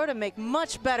seen Florida make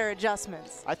much better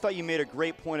adjustments. I thought you made a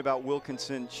great point about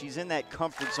Wilkinson. She's in that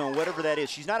comfort zone, whatever that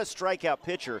is. She's not a strikeout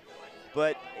pitcher,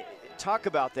 but talk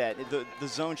about that, the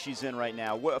zone she's in right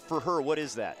now. For her, what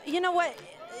is that? You know what?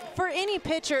 For any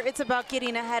pitcher, it's about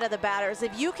getting ahead of the batters.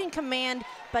 If you can command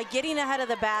by getting ahead of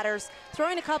the batters,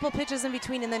 throwing a couple pitches in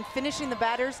between, and then finishing the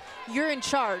batters, you're in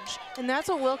charge. And that's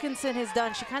what Wilkinson has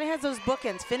done. She kind of has those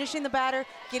bookends, finishing the batter,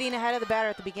 getting ahead of the batter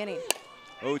at the beginning.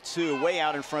 0-2, way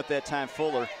out in front that time,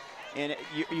 Fuller. And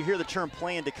you hear the term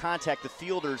play into contact. The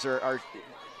fielders are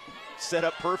set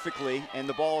up perfectly, and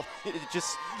the ball,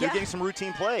 they're getting some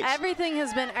routine plays. Everything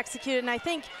has been executed, and I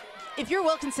think if you're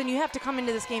Wilkinson, you have to come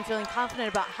into this game feeling confident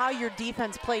about how your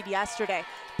defense played yesterday.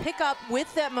 Pick up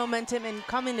with that momentum and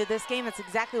come into this game. That's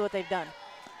exactly what they've done.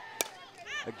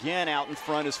 Again, out in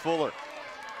front is Fuller.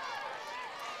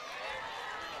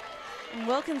 And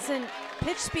Wilkinson,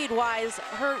 pitch speed-wise,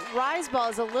 her rise ball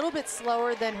is a little bit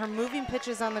slower than her moving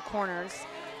pitches on the corners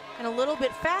and a little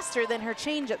bit faster than her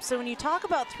changeup. So when you talk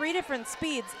about 3 different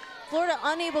speeds, Florida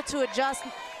unable to adjust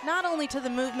not only to the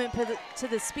movement, but to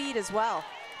the speed as well.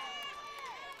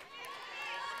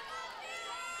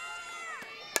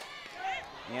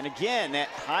 And again, that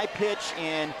high pitch,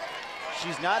 and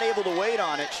she's not able to wait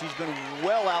on it, she's been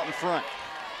well out in front.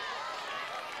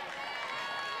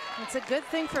 It's a good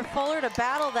thing for Fuller to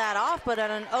battle that off, but at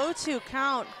an 0-2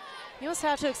 count, you almost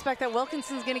have to expect that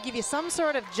Wilkinson's going to give you some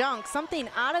sort of junk, something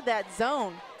out of that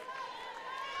zone.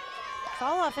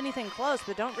 Foul off anything close,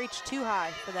 but don't reach too high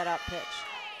for that up pitch.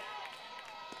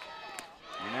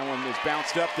 And that one is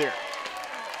bounced up there.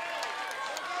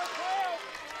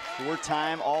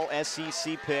 Four-time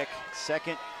All-SEC pick,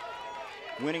 second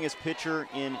winningest pitcher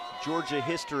in Georgia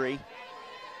history.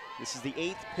 This is the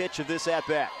 8th pitch of this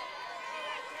at-bat.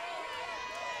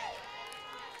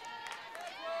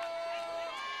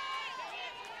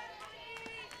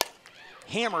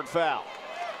 Hammered foul.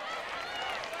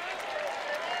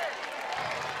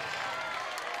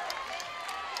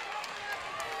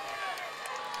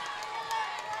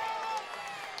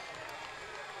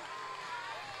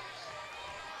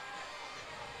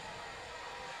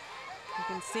 You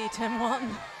can see Tim Walton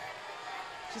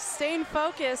just staying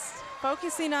focused,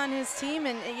 focusing on his team,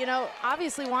 and you know,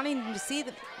 obviously wanting to see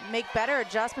make better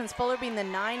adjustments. Fuller being the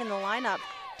 9 in the lineup,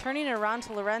 turning it around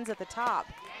to Lorenz at the top.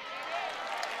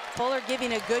 Fuller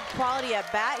giving a good quality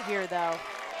at bat here, though.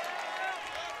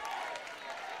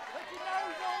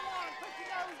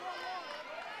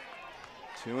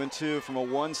 Two and two from a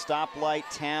one stoplight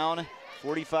town,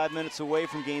 45 minutes away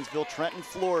from Gainesville, Trenton,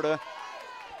 Florida.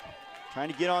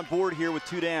 Trying to get on board here with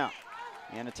 2 down.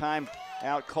 And a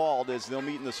timeout called as they'll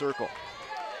meet in the circle.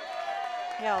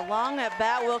 Yeah, long at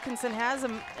bat Wilkinson has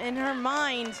in her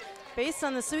mind, based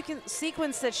on the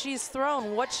sequence that she's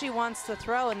thrown, what she wants to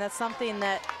throw, and that's something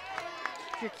that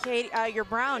if you're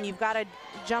Brown, you've got to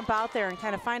jump out there and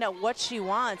kind of find out what she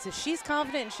wants. If she's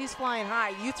confident and she's flying high,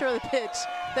 you throw the pitch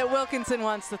that Wilkinson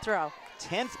wants to throw.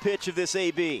 10th pitch of this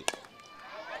AB.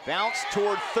 Bounce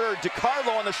toward third.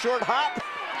 DiCarlo on the short hop.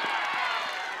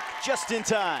 Just in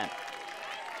time.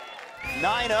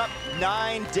 9 up,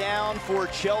 9 down for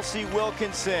Chelsea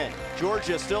Wilkinson.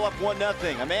 Georgia still up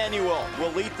 1-0. Emmanuel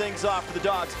will lead things off for the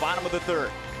Dogs, bottom of the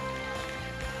third.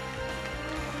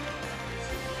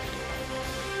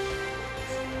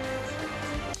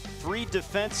 Three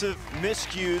defensive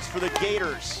miscues for the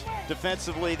Gators.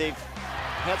 Defensively, they've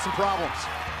had some problems.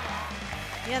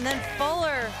 Yeah, and then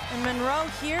Fuller and Monroe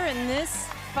here in this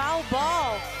foul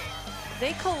ball.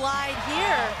 They collide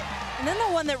here. And then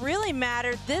the one that really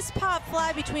mattered, this pop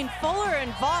fly between Fuller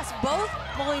and Voss, both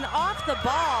bowling off the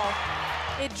ball.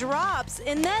 It drops,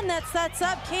 and then that sets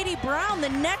up Katie Brown. The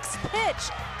next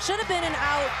pitch should have been an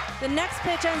out. The next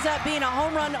pitch ends up being a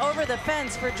home run over the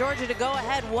fence for Georgia to go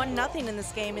ahead 1-0 in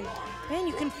this game. And man,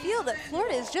 you can feel that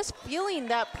Florida is just feeling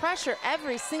that pressure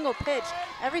every single pitch,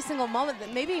 every single moment,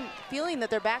 that maybe feeling that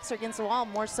their backs are against the wall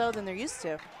more so than they're used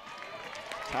to.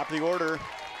 Top of the order.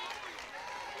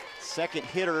 Second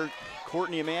hitter,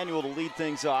 Courtney Emanuel, to lead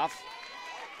things off.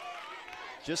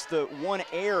 Just the one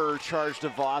error charged to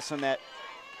Voss on that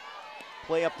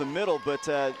play up the middle, but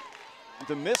the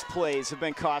misplays have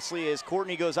been costly as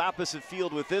Courtney goes opposite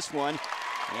field with this one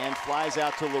and flies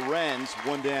out to Lorenz,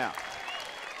 1 down.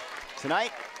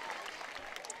 Tonight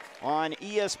on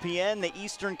ESPN, the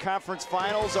Eastern Conference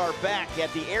Finals are back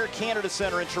at the Air Canada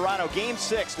Center in Toronto. Game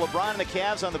 6, LeBron and the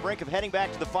Cavs on the brink of heading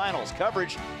back to the finals.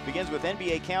 Coverage begins with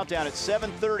NBA Countdown at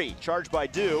 7:30, charged by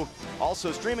Dew.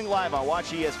 Also streaming live on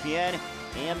Watch ESPN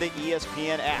and the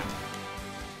ESPN app.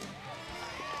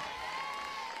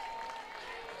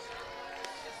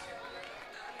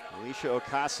 Alicia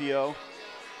Ocasio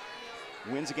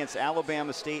wins against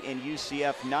Alabama State and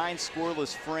UCF. 9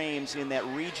 scoreless frames in that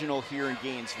regional here in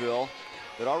Gainesville,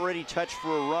 but already touched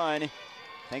for a run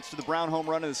thanks to the Brown home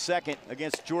run in the second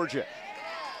against Georgia.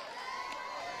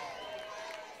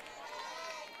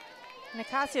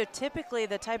 Ocasio, typically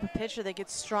the type of pitcher that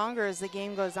gets stronger as the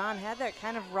game goes on, had that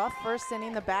kind of rough first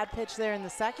inning, the bad pitch there in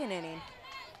the second inning.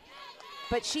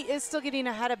 But she is still getting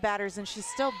ahead of batters, and she's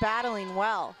still battling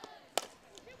well.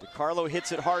 DiCarlo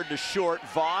hits it hard to short.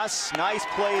 Voss, nice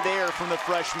play there from the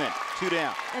freshman. 2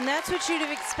 down. And that's what you'd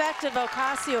expect of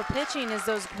Ocasio pitching, is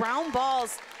those ground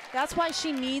balls. That's why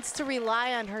she needs to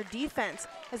rely on her defense.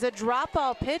 As a drop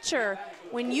ball pitcher,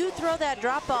 when you throw that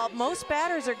drop ball, most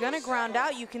batters are going to ground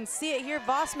out. You can see it here.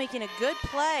 Voss making a good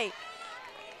play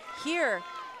here.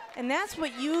 And that's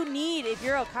what you need if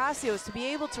you're Ocasio, is to be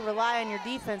able to rely on your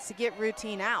defense to get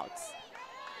routine outs.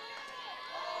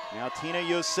 Now Tina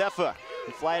Josefa,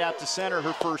 who flied out to center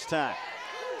her first time.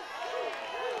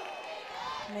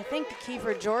 And I think the key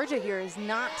for Georgia here is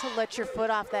not to let your foot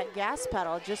off that gas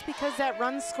pedal. Just because that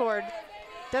run scored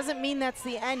doesn't mean that's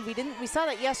the end. We saw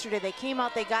that yesterday. They came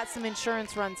out, they got some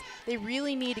insurance runs. They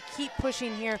really need to keep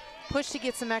pushing here, push to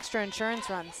get some extra insurance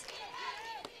runs.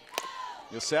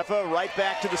 Josefa right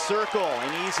back to the circle.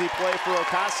 An easy play for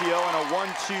Ocasio and a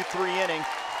 1-2-3 inning.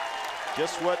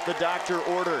 Just what the doctor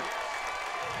ordered.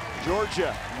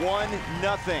 Georgia 1-0.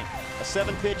 A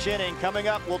 7-pitch inning. Coming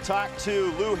up, we'll talk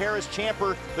to Lou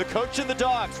Harris-Champer, the coach of the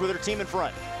Dogs, with her team in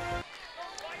front.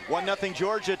 1-0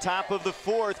 Georgia, top of the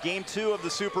 4th. Game 2 of the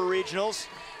Super Regionals.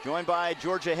 Joined by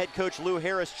Georgia head coach Lou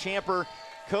Harris-Champer.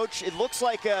 Coach, it looks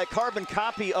like a carbon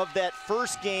copy of that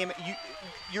first game.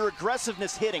 Your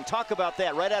aggressiveness hitting, talk about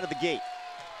that right out of the gate.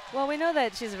 Well, we know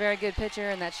that she's a very good pitcher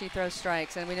and that she throws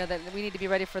strikes, and we know that we need to be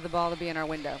ready for the ball to be in our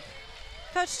window.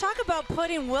 Coach, talk about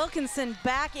putting Wilkinson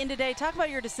back in today. Talk about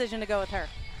your decision to go with her.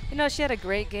 You know, she had a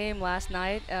great game last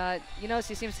night. You know,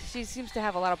 she seems to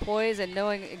have a lot of poise and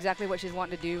knowing exactly what she's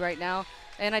wanting to do right now,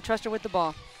 and I trust her with the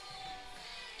ball.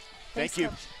 Thank you.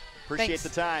 Coach. Appreciate Thanks. the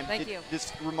time. Thank you.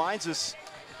 This reminds us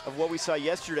of what we saw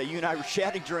yesterday. You and I were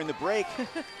chatting during the break.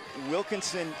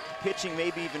 Wilkinson pitching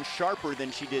maybe even sharper than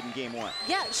she did in game 1.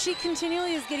 Yeah, she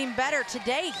continually is getting better.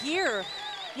 Today here,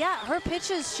 yeah, her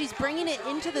pitches, she's bringing it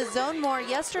into the zone more.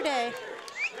 Yesterday,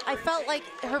 I felt like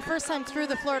her first time through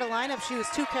the Florida lineup, she was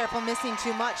too careful, missing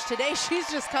too much. Today,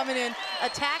 she's just coming in,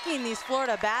 attacking these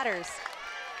Florida batters.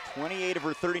 28 of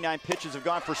her 39 pitches have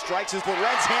gone for strikes as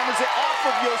Lorenz hammers it off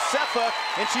of Josefa,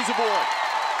 and she's aboard.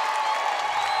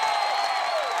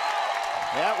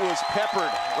 That was peppered.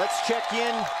 Let's check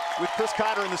in with Chris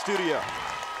Cotter in the studio.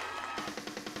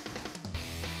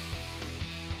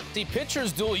 The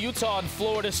pitchers duel Utah and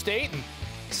Florida State, and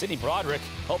Sydney Broderick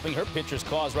helping her pitcher's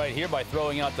cause right here by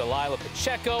throwing out Delilah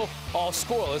Pacheco. All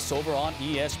scoreless over on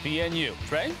ESPNU.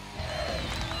 Trey?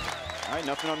 All right,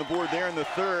 nothing on the board there in the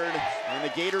 3rd, and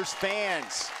the Gators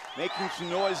fans making some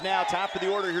noise now. Top of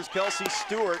the order, here's Kelsey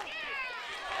Stewart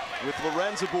with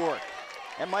Lorenz aboard.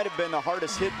 That might have been the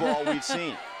hardest hit ball we've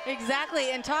seen.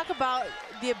 Exactly, and talk about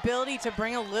the ability to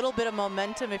bring a little bit of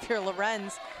momentum if you're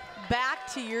Lorenz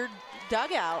back to your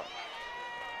dugout.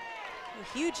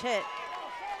 A huge hit.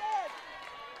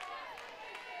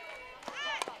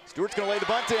 Stewart's gonna lay the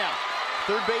bunt down.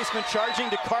 Third baseman charging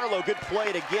to Carlo. Good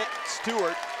play to get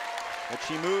Stewart, but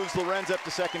she moves Lorenz up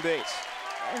to second base.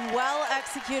 And well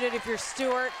executed if you're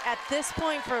Stewart. At this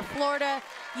point for Florida,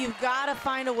 you've got to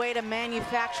find a way to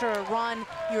manufacture a run.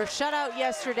 You were shut out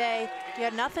yesterday. You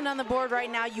had nothing on the board right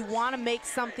now. You want to make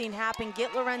something happen.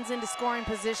 Get Lorenz into scoring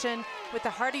position with the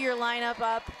heart of your lineup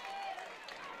up.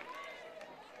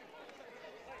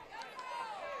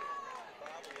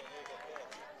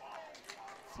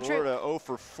 Florida 0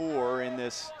 for 4 in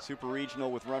this Super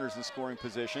Regional with runners in scoring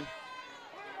position.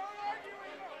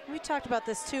 We talked about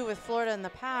this too with Florida in the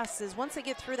past, is once they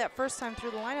get through that first time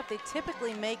through the lineup, they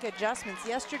typically make adjustments.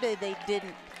 Yesterday they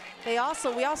didn't. We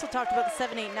also talked about the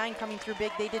 7, 8, 9 coming through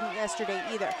big. They didn't yesterday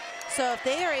either. So if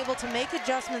they are able to make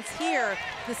adjustments here,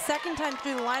 the second time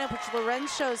through the lineup, which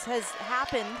Lorenz shows has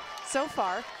happened so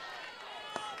far,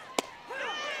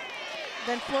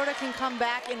 then Florida can come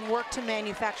back and work to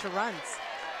manufacture runs.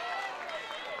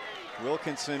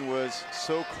 Wilkinson was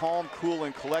so calm, cool,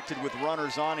 and collected with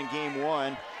runners on in game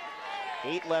 1.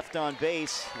 8 left on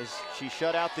base as she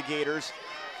shut out the Gators.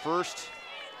 First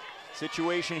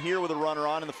situation here with a runner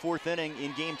on in the 4th inning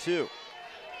in game 2.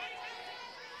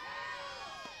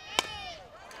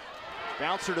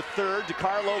 Bouncer to third.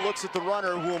 DiCarlo looks at the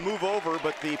runner who will move over,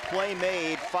 but the play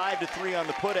made. 5-3 on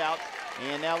the putout,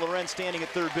 and now Lorenz standing at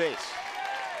third base.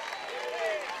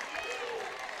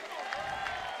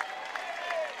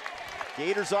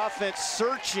 Gators offense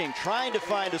searching, trying to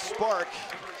find a spark.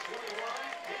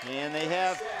 And they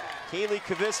have Kaylee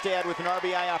Puailoa with an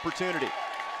RBI opportunity.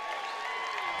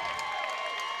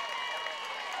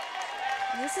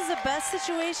 This is the best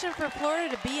situation for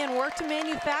Florida to be in, work to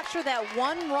manufacture that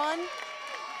one run.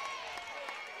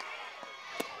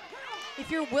 If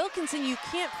you're Wilkinson, you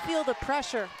can't feel the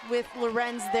pressure with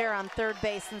Lorenz there on third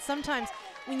base. And sometimes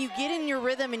when you get in your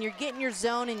rhythm and you're getting your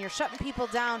zone and you're shutting people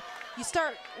down, you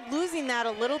start losing that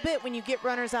a little bit when you get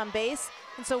runners on base.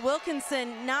 And so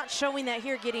Wilkinson not showing that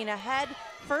here, getting ahead.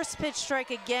 First pitch strike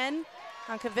again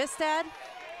on Puailoa.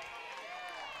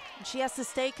 And she has to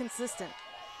stay consistent.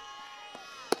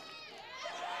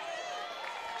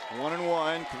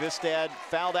 1-1. Puailoa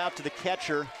fouled out to the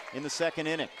catcher in the 2nd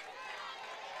inning.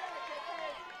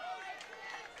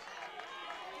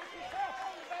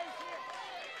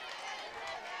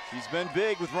 She's been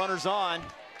big with runners on.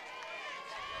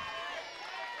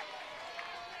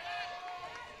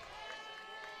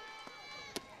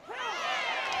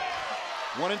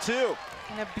 One and two.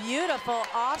 And a beautiful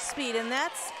off speed, and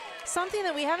that's something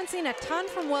that we haven't seen a ton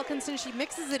from Wilkinson. She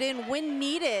mixes it in when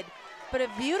needed, but a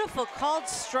beautiful called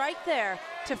strike there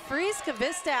to freeze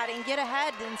Puailoa and get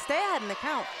ahead and stay ahead in the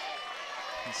count.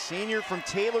 The senior from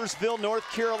Taylorsville, North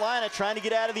Carolina, trying to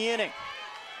get out of the inning.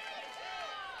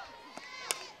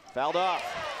 Fouled off.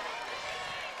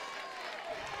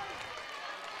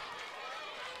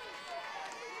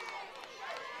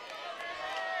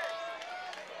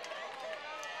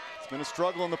 It's been a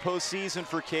struggle in the postseason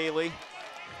for Kaylee.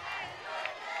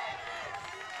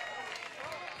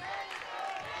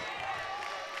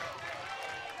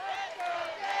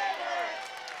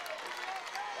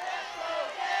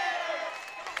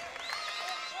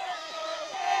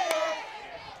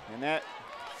 And that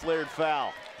flared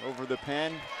foul over the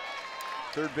pen,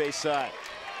 third base side.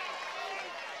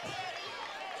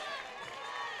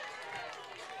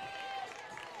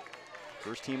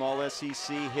 First team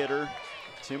All-SEC hitter,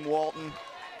 Tim Walton,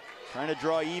 trying to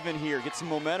draw even here, get some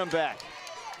momentum back.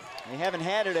 They haven't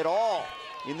had it at all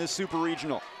in this Super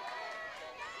Regional.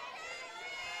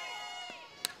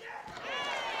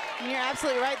 You're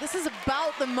absolutely right. This is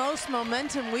about the most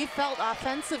momentum we felt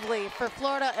offensively for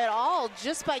Florida at all,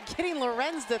 just by getting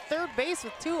Lorenz to third base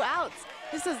with 2 outs.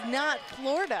 This is not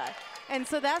Florida. And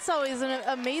so that's always an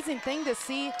amazing thing to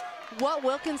see what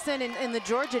Wilkinson and the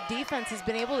Georgia defense has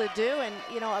been able to do, and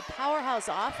a powerhouse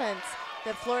offense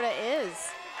that Florida is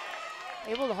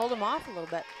able to hold them off a little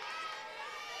bit.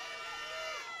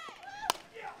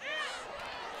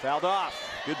 Fouled off.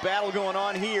 Good battle going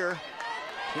on here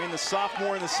between the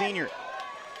sophomore and the senior.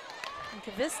 And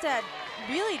Kvistad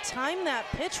really timed that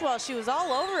pitch well. She was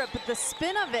all over it, but the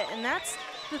spin of it, and that's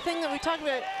the thing that we talked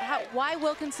about, why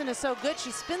Wilkinson is so good.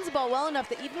 She spins the ball well enough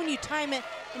that even when you time it,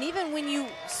 and even when you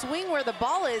swing where the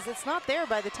ball is, it's not there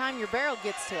by the time your barrel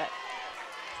gets to it.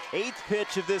 8th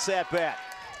pitch of this at-bat.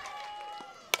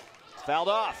 Fouled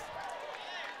off.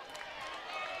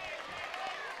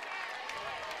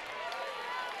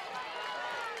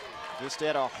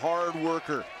 Kvistad, a hard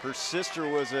worker. Her sister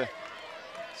was a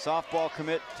softball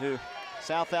commit to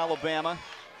South Alabama.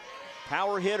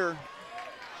 Power hitter.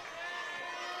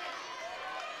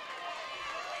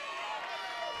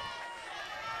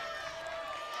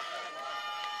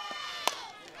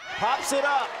 Pops it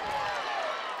up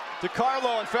to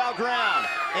Carlo and foul ground.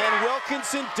 And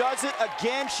Wilkinson does it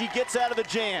again. She gets out of the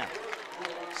jam.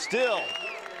 Still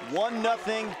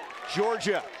 1-0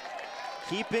 Georgia,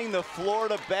 keeping the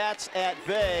Florida bats at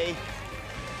bay.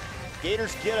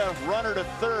 Gators get a runner to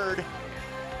third.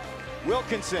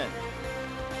 Wilkinson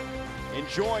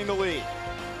enjoying the lead.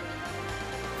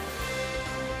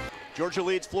 Georgia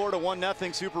leads Florida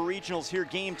 1-0. Super Regionals here,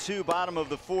 game 2, bottom of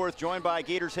the 4th, joined by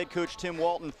Gators head coach Tim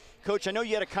Walton. Coach, I know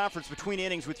you had a conference between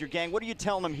innings with your gang. What are you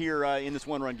telling them here in this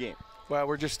one-run game? Well,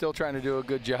 we're just still trying to do a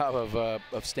good job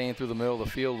of staying through the middle of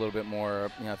the field a little bit more.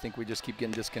 I think we just keep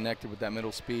getting disconnected with that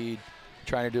middle speed,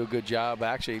 trying to do a good job.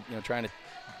 Actually, trying to,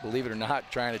 believe it or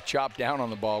not, trying to chop down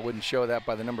on the ball. Wouldn't show that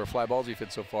by the number of fly balls we've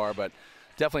hit so far, but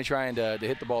definitely trying to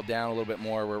hit the ball down a little bit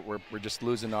more. We're just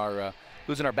losing our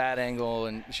bat angle,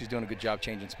 and she's doing a good job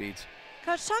changing speeds.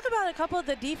 Coach, talk about a couple of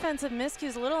the defensive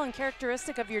miscues, a little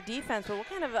uncharacteristic of your defense, but what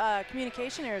kind of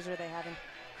communication errors are they having?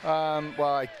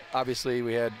 Well, obviously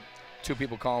we had 2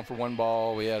 people calling for 1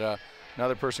 ball. We had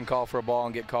another person call for a ball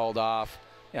and get called off.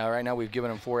 Right now we've given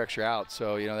them 4 extra outs,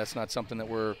 so that's not something that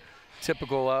we're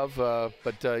typical of.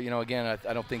 But again,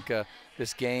 I don't think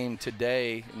this game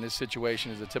today in this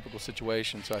situation is a typical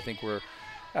situation. So I think we're,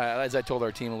 as I told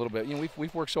our team a little bit,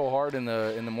 we've worked so hard in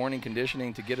the morning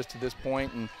conditioning to get us to this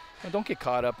point, and don't get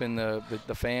caught up in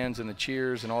the fans and the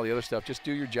cheers and all the other stuff. Just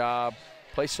do your job,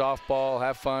 play softball,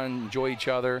 have fun, enjoy each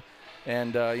other,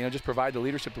 and just provide the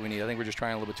leadership that we need. I think we're just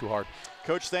trying a little bit too hard.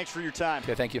 Coach, thanks for your time.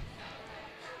 Okay, thank you.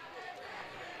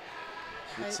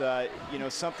 It's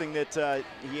something that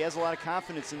he has a lot of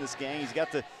confidence in this gang. He's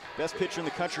got the best pitcher in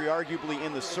the country, arguably,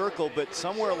 in the circle, but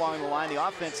somewhere along the line, the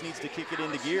offense needs to kick it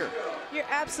into gear. You're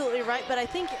absolutely right, but I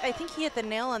think he hit the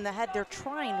nail on the head. They're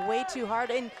trying way too hard,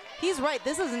 and he's right.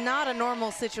 This is not a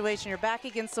normal situation. You're back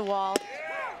against the wall.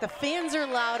 The fans are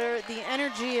louder. The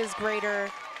energy is greater.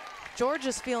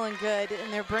 Georgia's feeling good,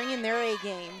 and they're bringing their A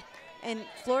game. And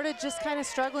Florida just kind of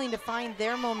struggling to find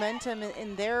their momentum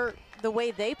in the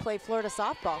way they play Florida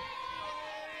softball.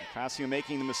 Ocasio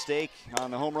making the mistake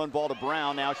on the home run ball to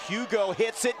Brown. Now Hugo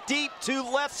hits it deep to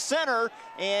left center,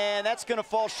 and that's going to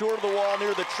fall short of the wall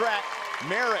near the track.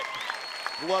 Merritt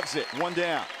gloves it, 1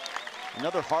 down.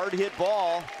 Another hard hit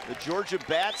ball. The Georgia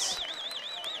bats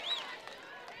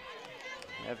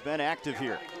have been active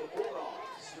here.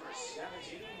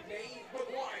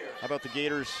 How about the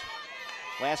Gators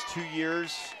last 2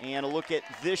 years, and a look at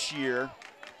this year?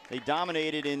 They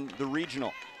dominated in the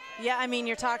regional. Yeah, I mean,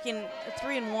 you're talking a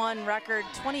 3-1 record,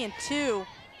 20-2.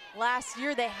 Last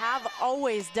year, they have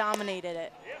always dominated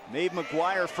it. Maeve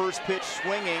McGuire, first pitch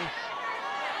swinging.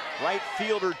 Right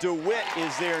fielder DeWitt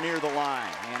is there near the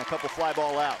line, and a couple fly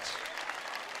ball outs.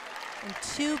 And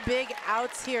 2 big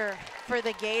outs here for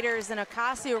the Gators, and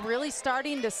Ocasio really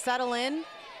starting to settle in.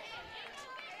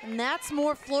 And that's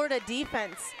more Florida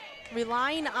defense,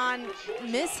 relying on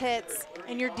mishits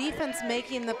and your defense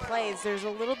making the plays. There's a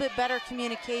little bit better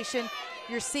communication.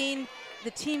 You're seeing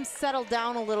the team settle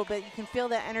down a little bit. You can feel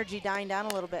that energy dying down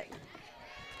a little bit.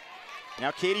 Now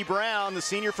Katie Brown, the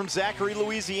senior from Zachary,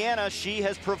 Louisiana, she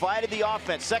has provided the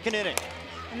offense. Second inning.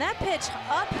 And that pitch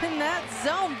up in that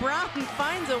zone, Brown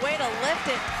finds a way to lift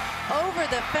it over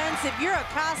the fence. If you're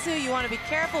Ocasio, you want to be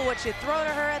careful what you throw to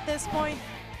her at this point.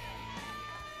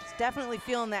 She's definitely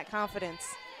feeling that confidence.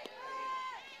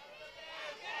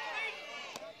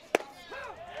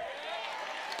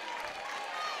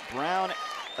 Brown,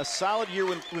 a solid year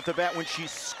with the bat when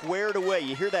she's squared away.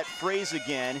 You hear that phrase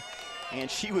again, and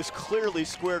she was clearly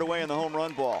squared away in the home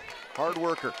run ball. Hard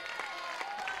worker.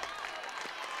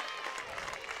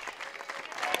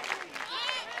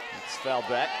 It's fouled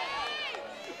back.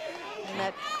 And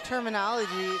that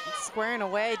terminology, squaring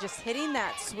away, just hitting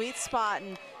that sweet spot.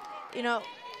 And, you know,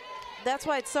 that's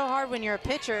why it's so hard when you're a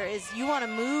pitcher, is you want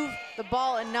to move the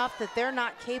ball enough that they're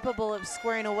not capable of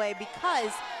squaring away,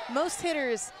 because most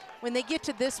hitters, when they get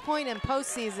to this point in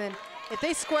postseason, if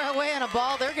they square away on a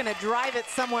ball, they're going to drive it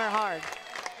somewhere hard.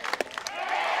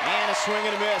 And a swing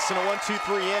and a miss in a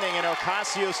 1-2-3 inning, and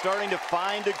Ocasio starting to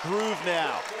find a groove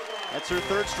now. That's her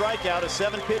 3rd strikeout, a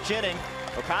 7-pitch inning.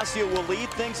 Ocasio will lead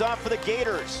things off for the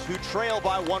Gators, who trail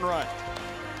by 1 run.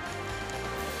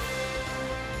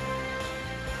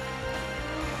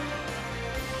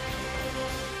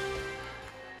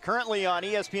 Currently on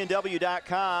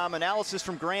ESPNW.com, analysis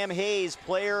from Graham Hayes,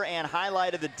 player and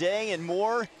highlight of the day, and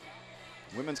more.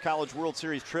 Women's College World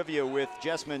Series trivia with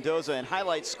Jess Mendoza, and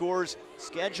highlight scores,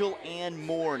 schedule, and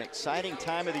more. An exciting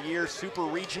time of the year. Super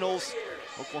Regionals,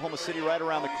 Oklahoma City right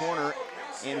around the corner.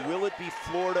 And will it be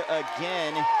Florida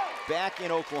again back in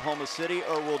Oklahoma City,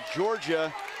 or will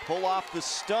Georgia pull off the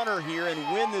stunner here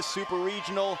and win this Super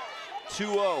Regional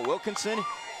 2-0? Wilkinson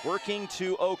working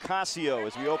to Ocasio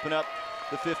as we open up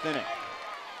the 5th inning.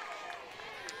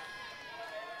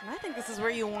 And I think this is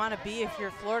where you want to be if you're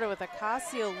Florida, with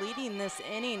Ocasio leading this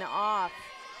inning off.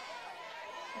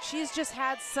 She's just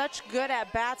had such good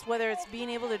at-bats, whether it's being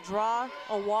able to draw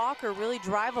a walk or really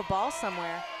drive a ball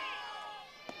somewhere.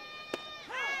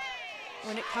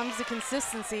 When it comes to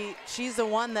consistency, she's the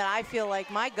one that I feel like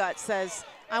my gut says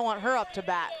I want her up to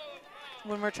bat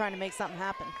when we're trying to make something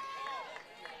happen.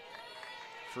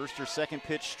 First or second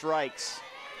pitch strikes,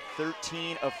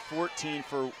 13 of 14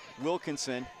 for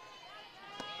Wilkinson.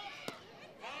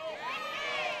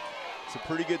 It's a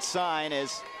pretty good sign,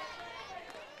 as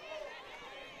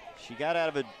she got out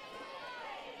of a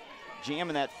jam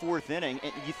in that 4th inning.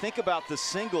 And you think about the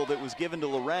single that was given to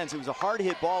Lorenz. It was a hard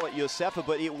hit ball at Josefa,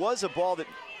 but it was a ball that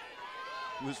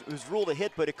was ruled a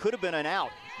hit, but it could have been an out.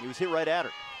 It was hit right at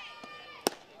her.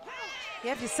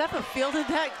 Yeah, if Josefa fielded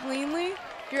that cleanly,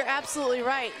 you're absolutely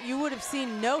right. You would have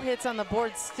seen no hits on the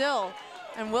board still,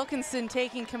 and Wilkinson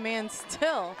taking command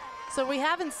still. So we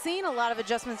haven't seen a lot of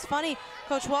adjustments. Funny,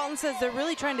 Coach Walton says they're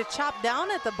really trying to chop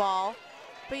down at the ball,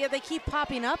 but yet they keep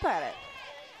popping up at it.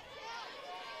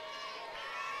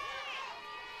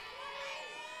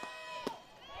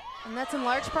 And that's in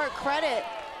large part credit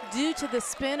due to the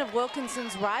spin of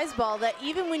Wilkinson's rise ball, that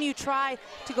even when you try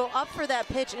to go up for that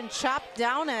pitch and chop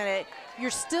down at it, you're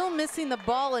still missing the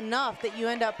ball enough that you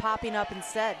end up popping up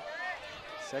instead.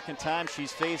 Second time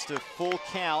she's faced a full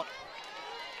count.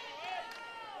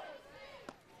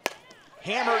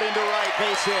 Hammered into right,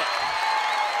 base hit.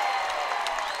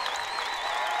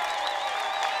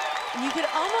 And you could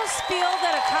almost feel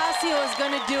that Ocasio is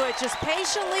going to do it, just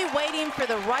patiently waiting for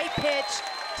the right pitch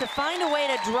to find a way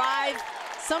to drive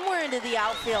somewhere into the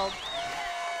outfield.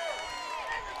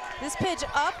 This pitch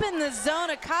up in the zone,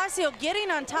 Ocasio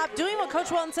getting on top, doing what Coach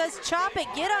Walton says, chop it,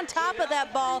 get on top of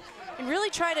that ball, and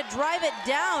really try to drive it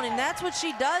down, and that's what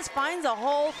she does, finds a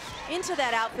hole into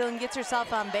that outfield and gets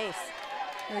herself on base.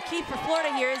 And the key for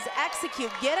Florida here is execute,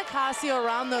 get Ocasio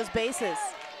around those bases.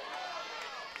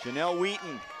 Janelle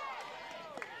Wheaton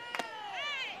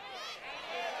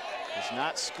does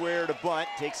not square to bunt,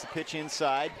 takes the pitch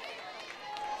inside.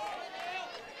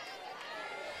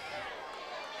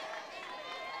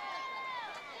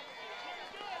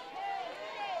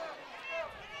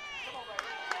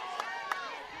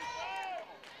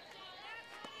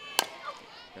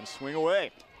 Gonna swing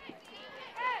away.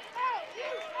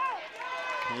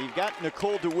 And you've got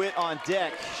Nicole DeWitt on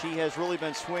deck. She has really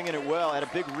been swinging it well at a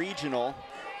big regional.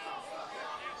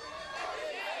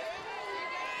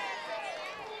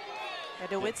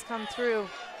 DeWitt's come through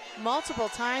multiple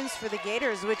times for the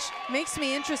Gators, which makes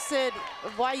me interested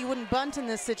of why you wouldn't bunt in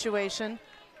this situation.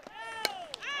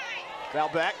 Foul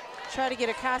back. Try to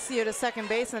get Ocasio to second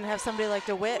base and have somebody like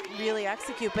DeWitt really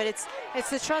execute, but it's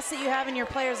the trust that you have in your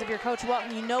players of your coach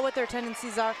Walton. You know what their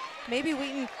tendencies are. Maybe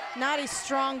Wheaton, not a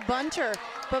strong bunter,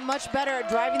 but much better at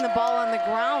driving the ball on the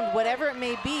ground. Whatever it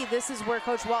may be, this is where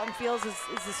Coach Walton feels is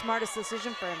the smartest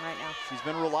decision for him right now. She's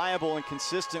been reliable and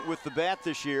consistent with the bat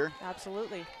this year.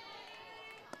 Absolutely.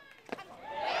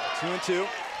 2-2.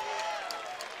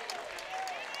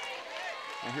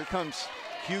 And here comes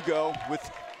Hugo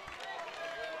with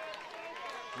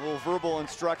a little verbal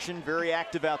instruction, very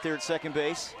active out there at second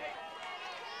base.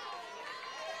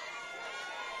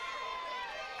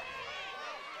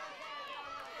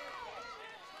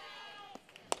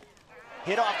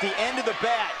 Hit off the end of the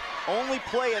bat. Only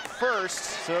play at first,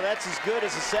 so that's as good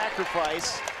as a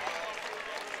sacrifice.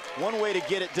 One way to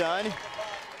get it done.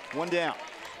 One down.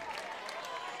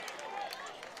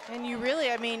 And you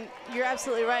really, I mean, you're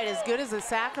absolutely right. As good as a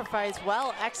sacrifice,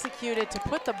 well executed to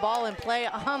put the ball in play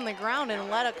on the ground and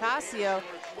let Ocasio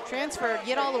transfer,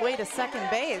 get all the way to second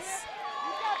base.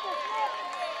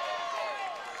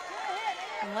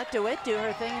 And let DeWitt do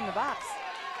her thing in the box.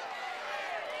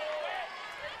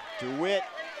 DeWitt,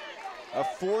 a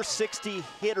 .460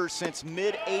 hitter since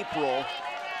mid-April,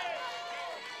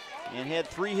 and had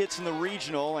 3 hits in the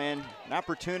regional and an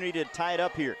opportunity to tie it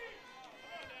up here.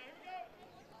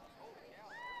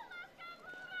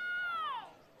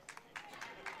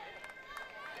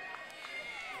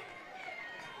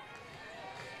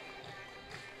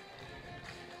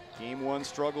 Game 1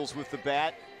 struggles with the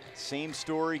bat. Same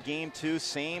story, game 2,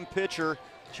 same pitcher,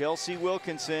 Chelsea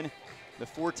Wilkinson, the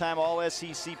 4-time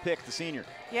All-SEC pick, the senior.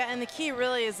 Yeah, and the key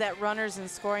really is that runners in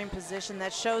scoring position.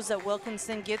 That shows that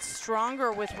Wilkinson gets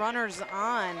stronger with runners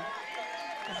on.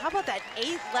 And how about that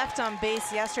 8 left on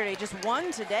base yesterday? Just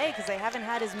 1 today, because they haven't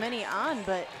had as many on,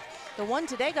 but the 1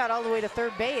 today got all the way to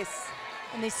third base,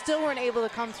 and they still weren't able to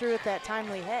come through with that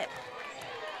timely hit.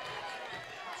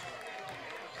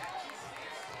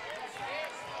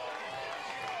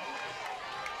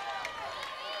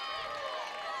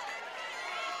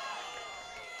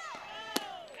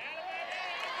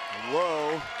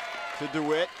 Low to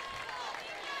DeWitt.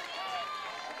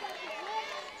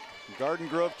 Garden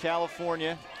Grove,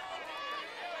 California.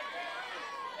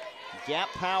 Gap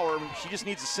power. She just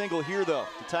needs a single here, though,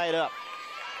 to tie it up.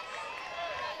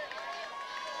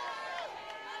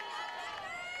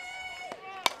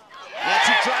 And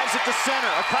she drives it to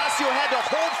center. Ocasio had to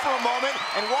hold for a moment,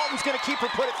 and Walton's going to keep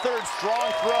her put at third. Strong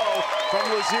throw from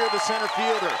Lazier, the center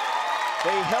fielder.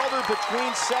 They held her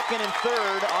between second and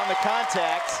third on the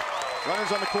contact.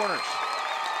 Runners on the corners.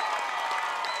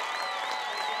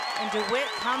 And DeWitt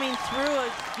coming through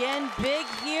again, big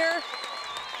here.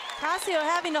 Ocasio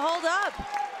having to hold up.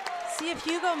 See if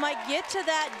Hugo might get to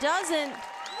that, doesn't.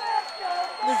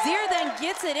 Lazier then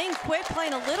gets it in quick,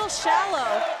 playing a little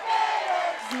shallow.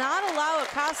 Does not allow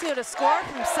Ocasio to score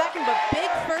from second, but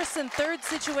big first and third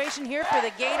situation here for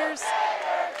the Gators.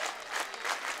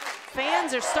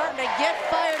 Fans are starting to get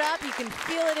fired up. You can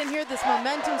feel it in here, this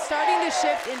momentum starting to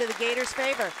shift into the Gators'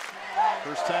 favor.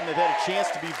 First time they've had a chance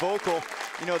to be vocal.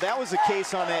 You know, that was the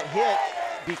case on that hit.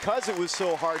 Because it was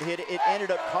so hard hit, it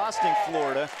ended up costing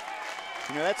Florida.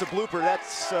 You know, that's a blooper.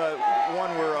 That's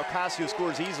one where Ocasio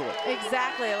scores easily.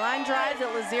 Exactly, a line drive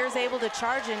that Lazier's able to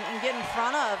charge and get in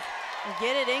front of and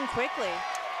get it in quickly.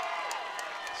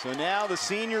 So now the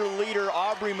senior leader,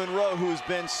 Aubrey Monroe, who has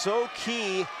been so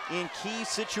key in key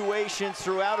situations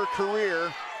throughout her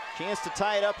career, chance to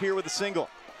tie it up here with a single.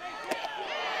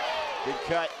 Good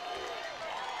cut.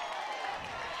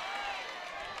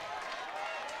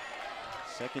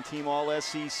 Second team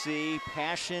All-SEC,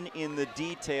 passion in the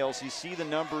details. You see the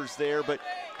numbers there, but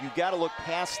you've got to look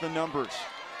past the numbers.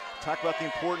 Talk about the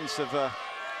importance of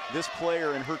this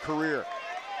player in her career.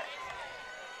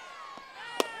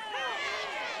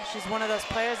 She's one of those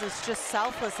players that's just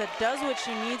selfless, that does what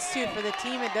she needs to for the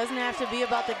team. It doesn't have to be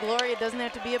about the glory. It doesn't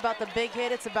have to be about the big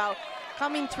hit. It's about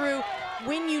coming through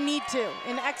when you need to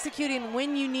and executing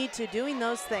when you need to, doing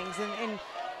those things. And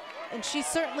she's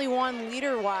certainly one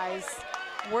leader-wise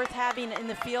worth having in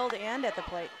the field and at the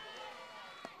plate.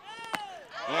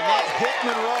 And that hit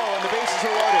Monroe, and the bases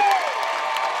are loaded.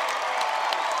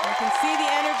 You can see the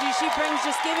energy she brings,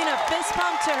 just giving a fist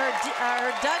pump to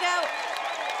her dugout.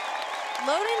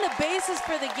 Loading the bases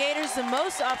for the Gators, the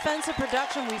most offensive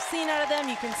production we've seen out of them.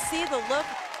 You can see the look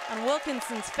on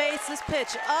Wilkinson's face. This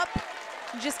pitch up,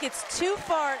 just gets too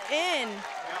far in.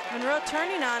 Monroe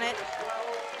turning on it.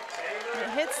 It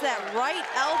hits that right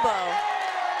elbow.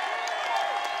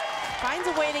 finds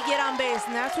a way to get on base,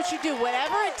 and that's what you do.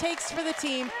 Whatever it takes for the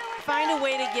team, find a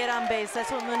way to get on base.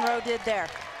 That's what Monroe did there.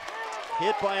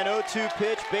 Hit by an 0-2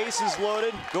 pitch, bases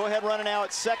loaded. Go ahead running now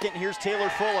at second. Here's Taylor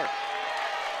Fuller.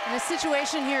 In a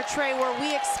situation here, Trey, where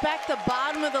we expect the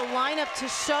bottom of the lineup to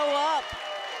show up.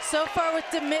 So far with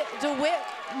DeWitt,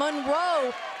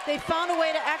 Monroe, they found a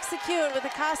way to execute with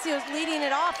Ocasio leading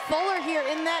it off. Fuller here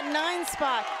in that 9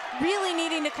 spot, really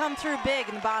needing to come through big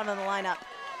in the bottom of the lineup.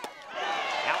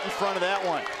 Out in front of that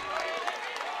one.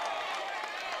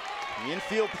 The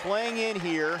infield playing in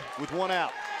here with 1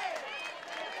 out.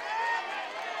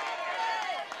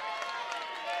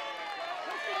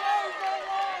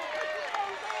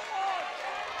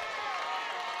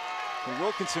 And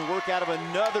Wilkinson work out of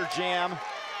another jam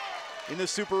in the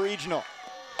Super Regional.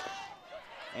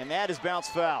 And that is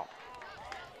bounced foul.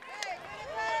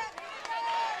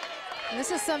 And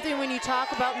this is something when you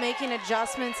talk about making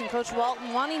adjustments and Coach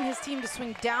Walton wanting his team to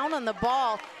swing down on the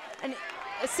ball, and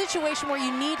a situation where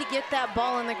you need to get that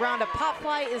ball in the ground. A pop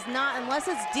fly is not, unless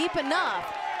it's deep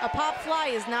enough, a pop fly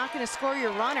is not going to score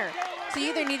your runner. So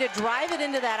you either need to drive it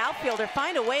into that outfield or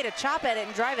find a way to chop at it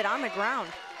and drive it on the ground.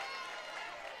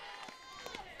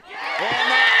 And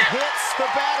that hits the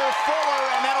batter Fuller,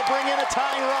 and that'll bring in a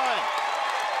tying run.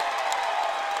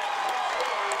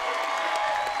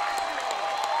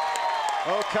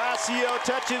 Ocasio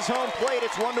touches home plate.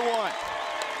 It's 1-1.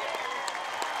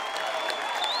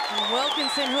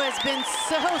 Wilkinson, who has been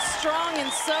so strong and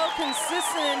so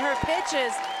consistent in her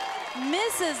pitches,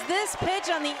 misses this pitch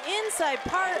on the inside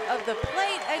part of the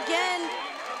plate again.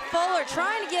 Fuller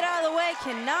trying to get out of the way,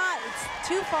 cannot. It's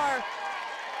too far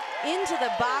into the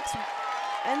box,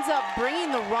 ends up bringing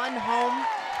the run home.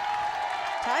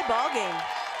 Tie ball game.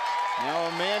 Now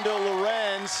Amanda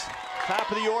Lorenz, top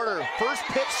of the order. First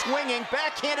pitch swinging,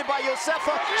 backhanded by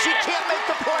Josefa. She can't make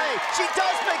the play. She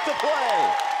does make the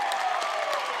play.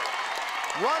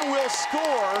 Run will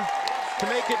score to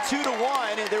make it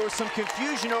 2-1. And there was some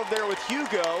confusion over there with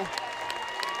Hugo,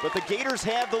 but the Gators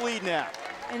have the lead now.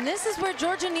 And this is where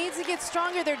Georgia needs to get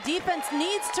stronger. Their defense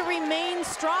needs to remain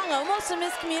strong. Almost a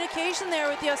miscommunication there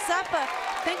with Josefa,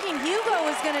 thinking Hugo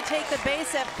was going to take the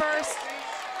base at first.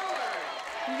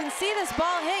 You can see this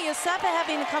ball hit. Josefa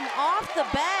having to come off the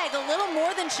bag a little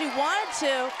more than she wanted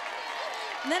to.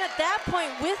 And then at that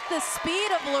point, with the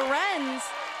speed of Lorenz,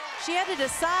 she had to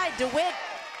decide. DeWitt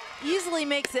easily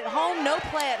makes it home. No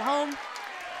play at home.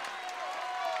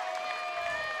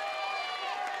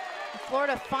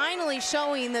 Florida finally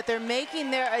showing that they're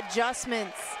making their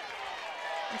adjustments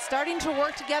and starting to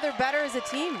work together better as a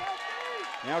team.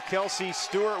 Now Kelsey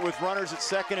Stewart with runners at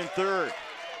second and third.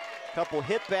 Couple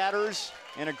hit batters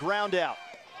and a ground out.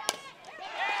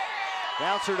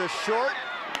 Bouncer to short,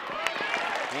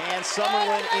 and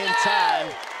Summerlin in time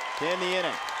to end the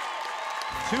inning.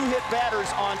 2 hit batters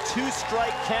on 2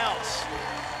 strike counts.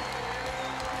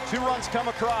 2 runs come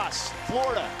across.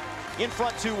 Florida in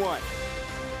front 2-1.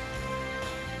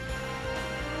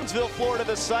 Florida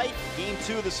the site, game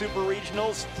 2 of the Super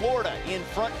Regionals. Florida in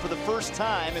front for the first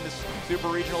time in the Super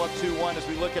Regional, up 2-1 as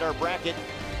we look at our bracket.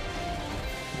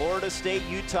 Florida State,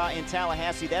 Utah, and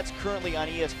Tallahassee. That's currently on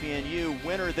ESPNU.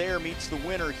 Winner there meets the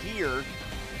winner here.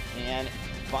 And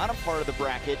bottom part of the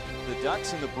bracket, the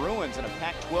Ducks and the Bruins in a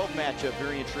Pac-12 matchup,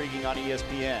 very intriguing on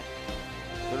ESPN.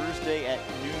 Thursday at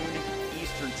noon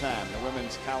Eastern time, the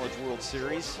Women's College World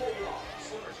Series.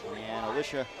 And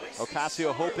Alicia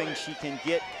Ocasio hoping she can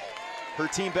get her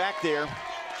team back there.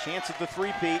 Chance at the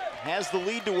three-peat, has the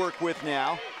lead to work with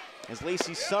now, as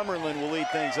Lacey Summerlin will lead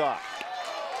things off.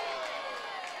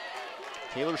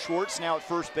 Taylor Schwartz now at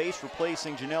first base,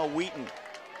 replacing Janelle Wheaton.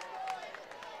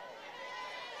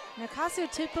 And Ocasio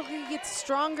typically gets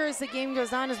stronger as the game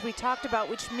goes on, as we talked about,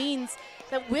 which means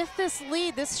that with this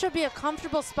lead, this should be a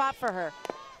comfortable spot for her.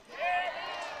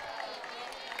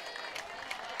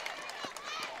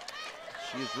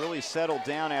 She has really settled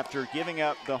down after giving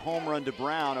up the home run to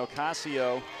Brown.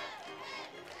 Ocasio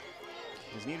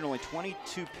has needed only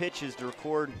 22 pitches to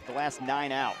record the last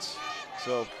 9 outs.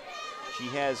 So she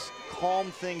has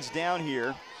calmed things down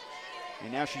here,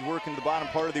 and now she's working the bottom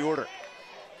part of the order.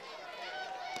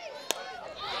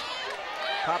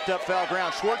 Popped up foul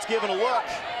ground. Schwartz giving a look.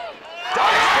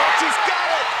 She's got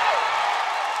it!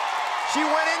 She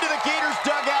went into the Gators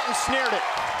dugout and snared it.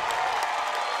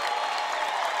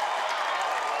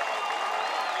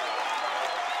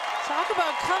 Talk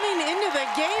about coming into the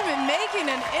game and making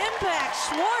an impact.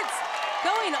 Schwartz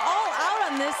going all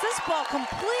out on this. This ball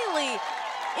completely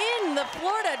in the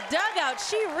Florida dugout.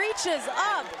 She reaches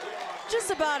up just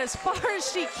about as far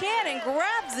as she can and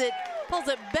grabs it, pulls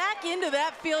it back into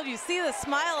that field. You see the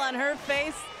smile on her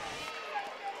face.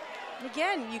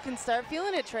 Again, you can start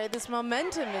feeling it, Trey. This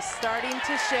momentum is starting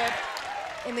to shift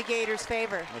in the Gators'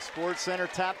 favor. The Sports Center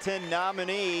Top 10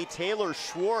 nominee, Taylor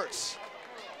Schwartz,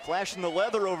 flashing the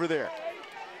leather over there.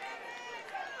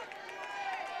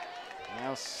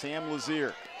 Now Sam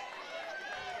Lazier.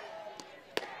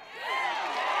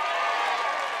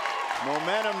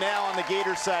 Momentum now on the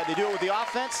Gators side. They do it with the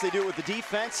offense, they do it with the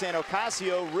defense, and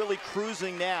Ocasio really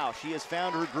cruising now. She has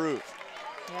found her groove.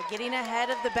 Yeah, getting ahead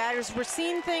of the batters. We're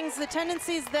seeing things, the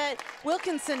tendencies that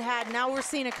Wilkinson had, now we're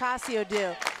seeing Ocasio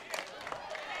do.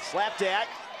 Slapped at.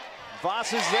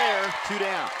 Voss is there, 2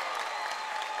 down.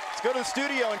 Let's go to the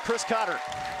studio and Chris Cotter.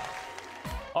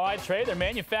 All right, Trey, they're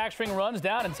manufacturing runs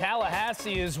down in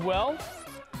Tallahassee as well.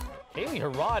 Kaylee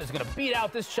Harrod is going to beat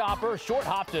out this chopper. Short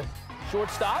hop to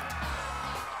shortstop.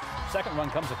 Second run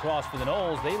comes across for the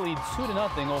Noles. They lead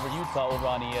 2-0 over Utah over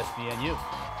on ESPNU.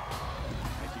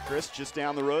 Thank you, Chris. Just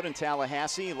down the road in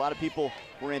Tallahassee. A lot of people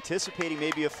were anticipating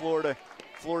maybe a Florida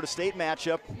State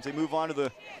matchup as they move on to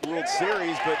the World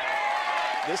Series, but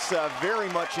this very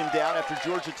much in doubt after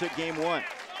Georgia took game 1.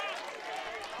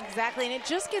 Exactly, and it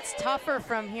just gets tougher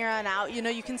from here on out. You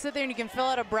know, you can sit there and you can fill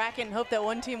out a bracket and hope that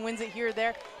one team wins it here or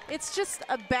there. It's just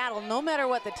a battle, no matter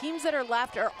what. The teams that are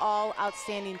left are all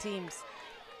outstanding teams.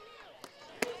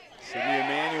 Sydney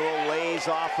Emanuel lays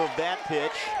off of that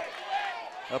pitch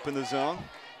up in the zone.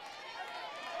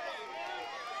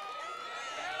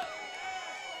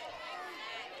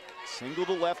 Single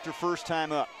to left her first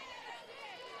time up.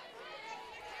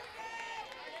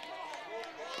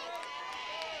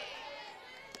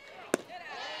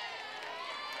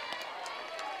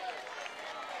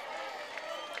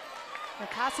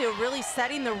 Ocasio really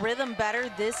setting the rhythm better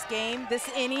this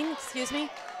inning,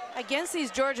 against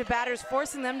these Georgia batters,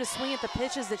 forcing them to swing at the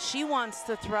pitches that she wants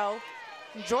to throw.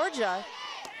 Georgia.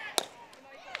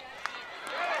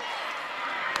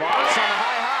 Voss on the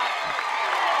high hop.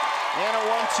 And a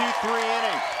 1-2-3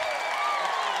 inning.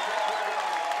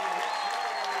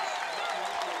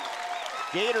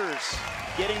 Gators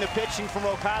getting the pitching from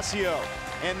Ocasio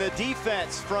and the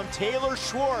defense from Taylor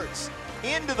Schwartz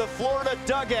into the Florida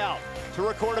dugout to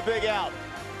record a big out.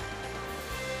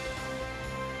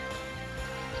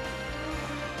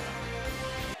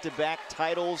 Back-to-back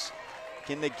titles.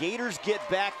 Can the Gators get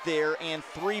back there and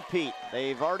three-peat?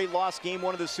 They've already lost game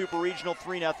 1 of the Super Regional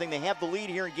 3-0. They have the lead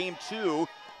here in game 2.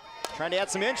 Trying to add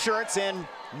some insurance, and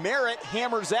Merritt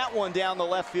hammers that one down the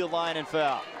left field line and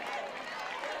foul.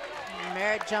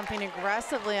 Merritt jumping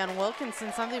aggressively on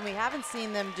Wilkinson, something we haven't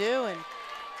seen them do, and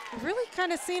we've really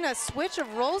kind of seen a switch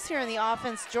of roles here in the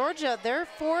offense. Georgia,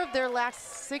 4 of their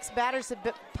last 6 batters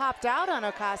have popped out on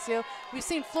Ocasio. We've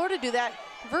seen Florida do that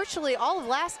virtually all of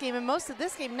last game and most of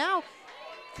this game. Now,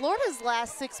 Florida's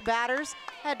last 6 batters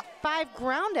had 5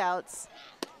 ground outs.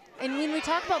 And when we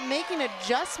talk about making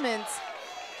adjustments,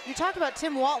 you talk about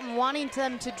Tim Walton wanting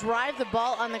them to drive the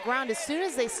ball on the ground. As soon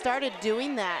as they started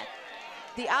doing that,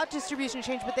 the out distribution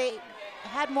changed, but they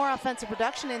had more offensive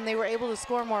production and they were able to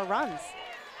score more runs.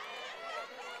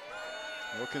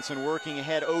 Wilkinson working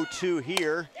ahead 0-2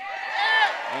 here.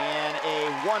 And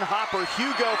a one-hopper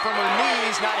Hugo from her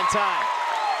knees, not in time.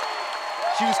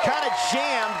 She was kind of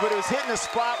jammed, but it was hitting a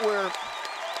spot where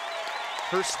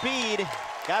her speed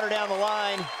got her down the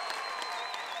line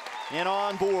and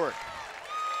on board.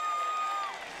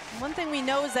 One thing we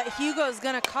know is that Hugo's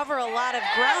going to cover a lot of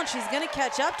ground. She's going to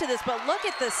catch up to this, but look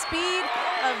at the speed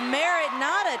of Merritt,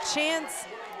 not a chance.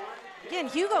 Again,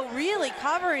 Hugo really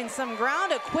covering some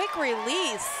ground, a quick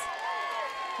release.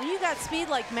 When you got speed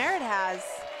like Merritt has,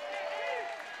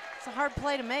 it's a hard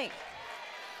play to make.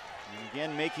 And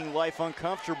again, making life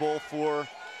uncomfortable for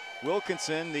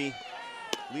Wilkinson, the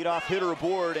leadoff hitter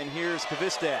aboard, and here's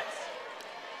Kvistad.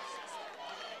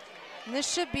 And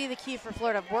this should be the key for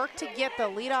Florida. Work to get the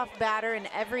leadoff batter in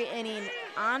every inning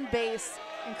on base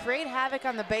and create havoc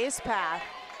on the base path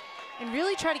and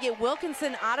really try to get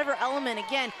Wilkinson out of her element.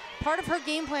 Again, part of her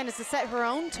game plan is to set her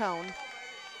own tone.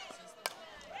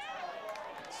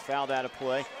 It's fouled out of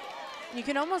play. You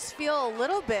can almost feel a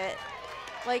little bit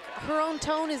like her own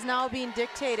tone is now being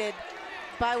dictated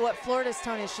by what Florida's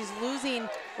tone is. She's losing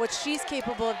what she's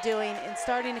capable of doing and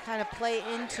starting to kind of play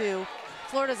into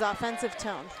Florida's offensive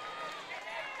tone.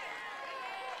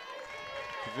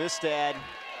 Kvistad,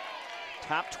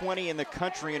 top 20 in the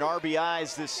country in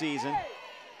RBIs this season.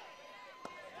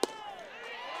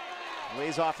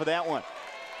 Lays off of that one.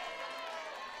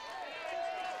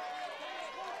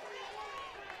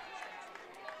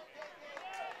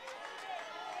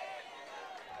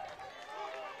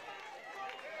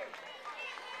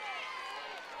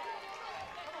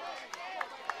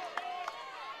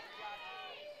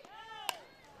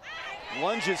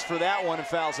 Lunges for that one and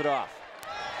fouls it off.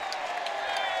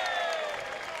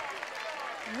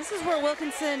 And this is where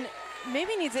Wilkinson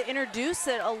maybe needs to introduce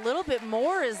it a little bit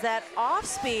more, is that off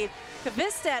speed.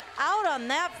 Kvistad out on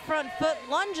that front foot,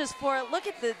 lunges for it. Look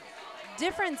at the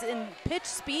difference in pitch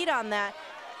speed on that.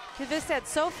 Kvistad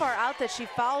so far out that she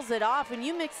fouls it off. When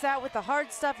you mix that with the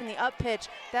hard stuff and the up pitch,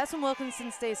 that's when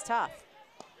Wilkinson stays tough.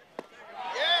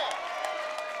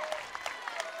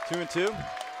 2-2.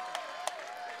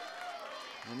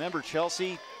 Remember,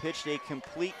 Chelsea pitched a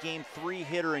complete game 3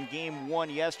 hitter in game 1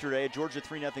 yesterday, a Georgia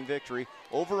 3-0 victory.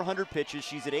 Over 100 pitches,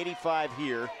 she's at 85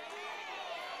 here.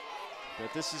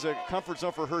 But this is a comfort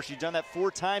zone for her. She's done that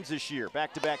 4 times this year,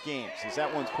 back-to-back games, as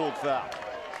that one's pulled foul.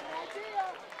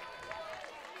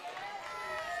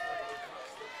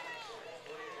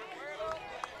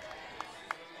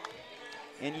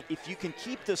 And if you can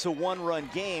keep this a 1-run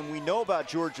game, we know about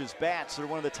Georgia's bats. They're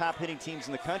one of the top hitting teams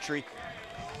in the country.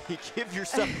 You give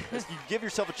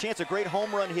yourself a chance, a great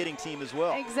home run hitting team as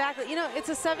well. Exactly. You know, it's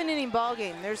a 7-inning ball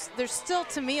game. There's still,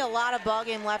 to me, a lot of ball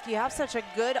game left. You have such a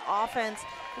good offense.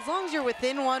 As long as you're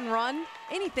within 1 run,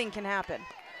 anything can happen.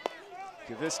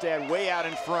 Kvistad way out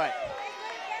in front.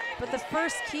 But the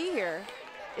first key here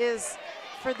is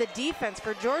for the defense,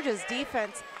 for Georgia's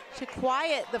defense, to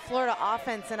quiet the Florida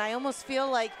offense. And I almost feel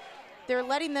like they're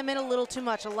letting them in a little too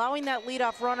much, allowing that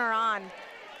leadoff runner on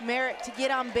Merritt to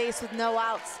get on base with no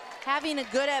outs. Having a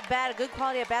good at-bat, a good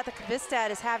quality at-bat that Kvistad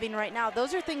is having right now.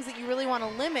 Those are things that you really want to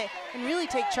limit and really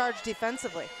take charge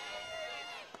defensively.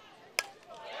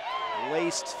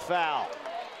 Laced foul.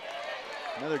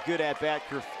 Another good at-bat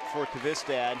for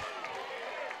Kvistad.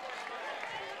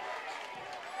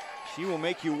 She will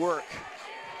make you work.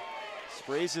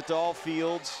 Sprays it to all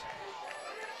fields.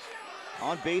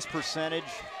 On base percentage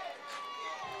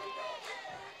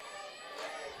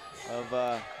of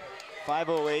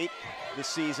 508 this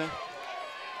season.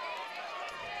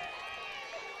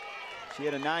 She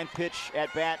had a 9-pitch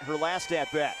at bat, her last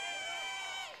at bat.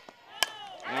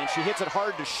 And she hits it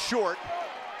hard to short.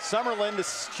 Summerlin to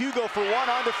Hugo for 1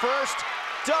 on to first.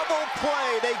 Double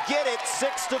play, they get it,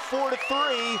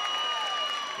 6-4-3.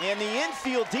 And the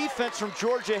infield defense from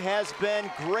Georgia has been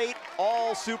great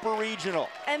all super regional.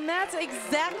 And that's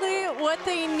exactly what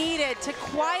they needed to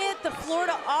quiet the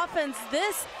Florida offense.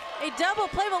 This, a double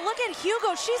play, but look at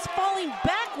Hugo. She's falling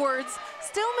backwards,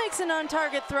 still makes an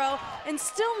on-target throw, and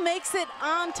still makes it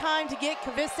on time to get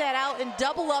Kvistad out and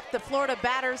double up the Florida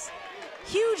batters.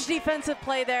 Huge defensive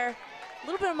play there. A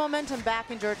little bit of momentum back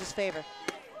in Georgia's favor.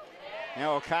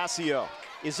 Now Ocasio.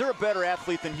 Is there a better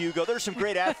athlete than Hugo? There's some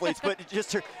great athletes, but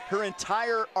just her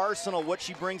entire arsenal, what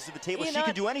she brings to the table, she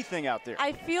can do anything out there.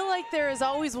 I feel like there is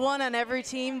always one on every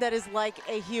team that is like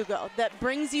a Hugo, that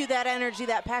brings you that energy,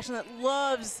 that passion, that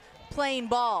loves playing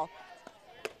ball.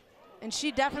 And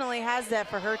she definitely has that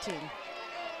for her team.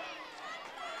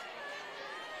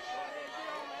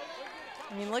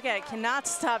 I mean, look at it, cannot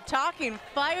stop talking,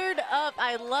 fired up,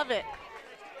 I love it.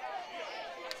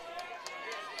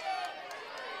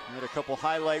 We had a couple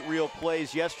highlight reel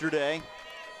plays yesterday.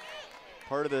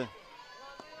 Part of the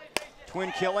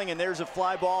twin killing, and there's a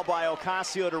fly ball by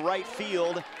Ocasio to right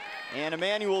field. And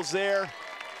Emmanuel's there,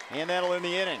 and that'll end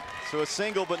the inning. So a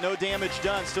single, but no damage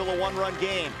done. Still a 1-run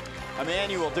game.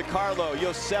 Emmanuel, DiCarlo,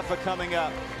 Josefa coming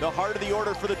up. The heart of the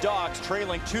order for the Dogs,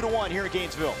 trailing 2-1 here in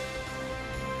Gainesville.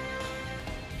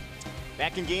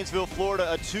 Back in Gainesville,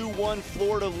 Florida, a 2-1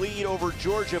 Florida lead over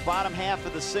Georgia, bottom half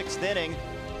of the 6th inning.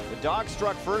 The Dogs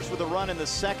struck first with a run in the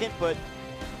 2nd, but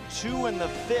 2 in the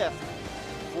 5th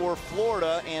for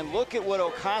Florida. And look at what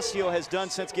Ocasio has done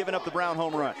since giving up the Brown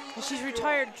home run. She's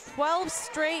retired 12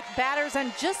 straight batters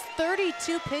on just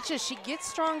 32 pitches. She gets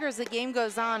stronger as the game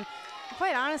goes on. And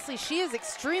quite honestly, she is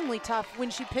extremely tough when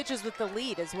she pitches with the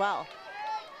lead as well.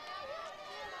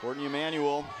 Courtney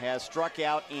Emanuel has struck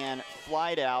out and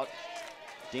flied out.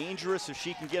 Dangerous if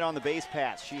she can get on the base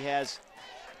paths. She has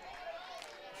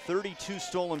 32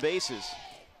 stolen bases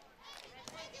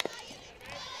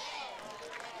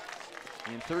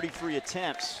in 33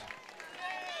 attempts.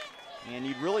 And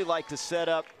you'd really like to set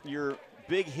up your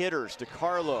big hitters,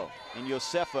 DiCarlo and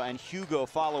Josefa, and Hugo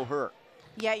follow her.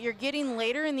 Yeah, you're getting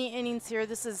later in the innings here.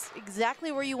 This is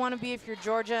exactly where you want to be if you're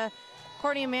Georgia.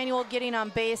 Courtney Emanuel getting on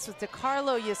base with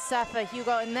DiCarlo, Josefa,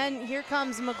 Hugo, and then here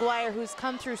comes McGuire, who's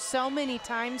come through so many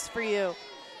times for you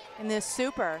in this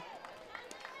super.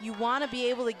 You want to be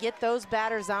able to get those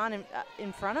batters on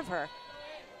in front of her.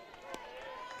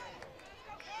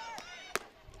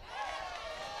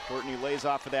 Courtney lays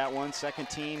off of that one. 2nd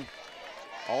team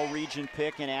all-region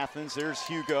pick in Athens. There's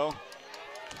Hugo.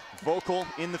 Vocal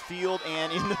in the field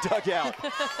and in the dugout.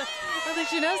 I think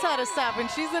she knows how to stop. When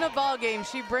she's in a ball game,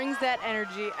 she brings that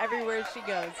energy everywhere she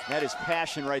goes. That is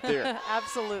passion right there.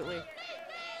 Absolutely.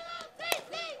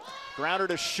 Grounder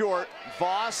to short.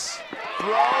 Voss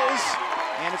throws,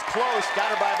 and it's close.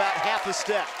 Got her by about half a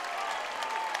step.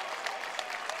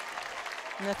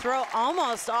 And the throw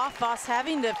almost off. Voss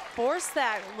having to force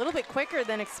that a little bit quicker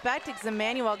than expected because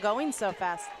Emmanuel going so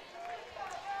fast.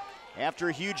 After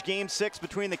a huge Game 6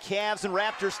 between the Cavs and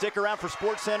Raptors, stick around for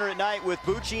SportsCenter at night with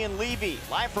Bucci and Levy.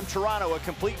 Live from Toronto, a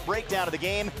complete breakdown of the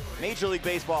game. Major League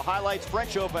Baseball highlights,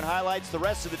 French Open highlights, the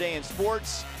rest of the day in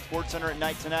sports. SportsCenter at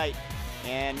night tonight.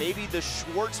 And maybe the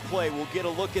Schwartz play, we'll get a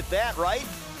look at that, right?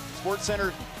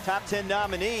 SportsCenter top 10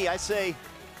 nominee. I say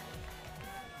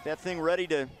that thing ready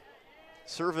to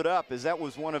serve it up, as that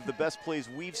was one of the best plays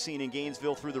we've seen in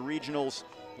Gainesville through the regionals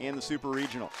and the super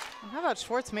regionals. Well, how about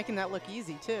Schwartz making that look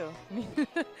easy too? I mean,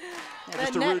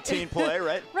 just a routine play,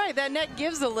 right? Right, that net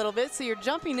gives a little bit, so you're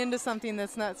jumping into something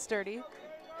that's not sturdy.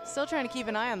 Still trying to keep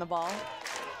an eye on the ball.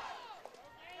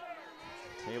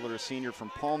 Taylor, a senior from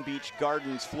Palm Beach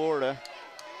Gardens, Florida.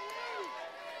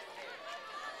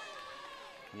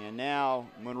 And now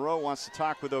Monroe wants to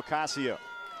talk with Ocasio.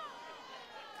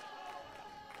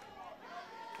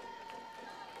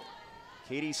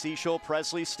 Katie Seichel,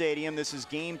 Presley Stadium. This is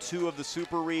Game 2 of the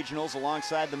Super Regionals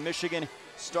alongside the Michigan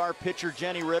star pitcher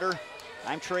Jenny Ritter.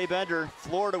 I'm Trey Bender.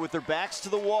 Florida with their backs to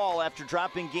the wall after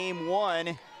dropping Game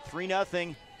 1,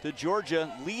 3-0 to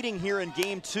Georgia, leading here in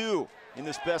Game 2 in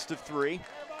this best of 3.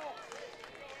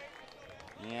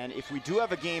 And if we do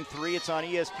have a Game 3, it's on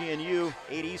ESPNU,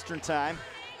 8 Eastern time.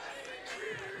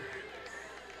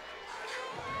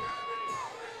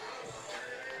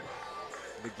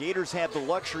 The Gators have the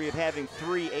luxury of having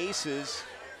 3 aces.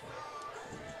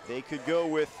 They could go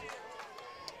with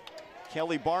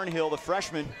Kelly Barnhill, the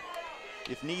freshman,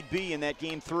 if need be, in that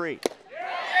Game 3.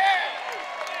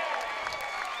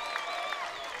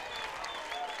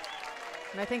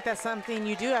 And I think that's something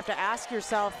you do have to ask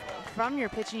yourself from your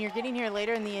pitching. You're getting here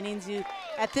later in the innings.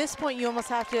 At this point, you almost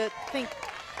have to think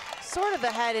sort of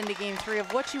ahead into Game 3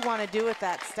 of what you want to do with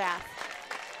that staff.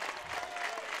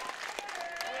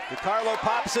 DiCarlo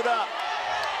pops it up.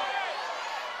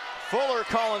 Fuller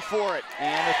calling for it,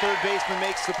 and the third baseman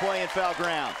makes the play in foul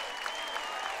ground.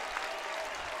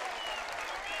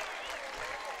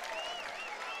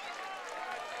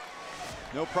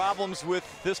 No problems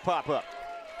with this pop-up.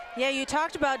 Yeah, you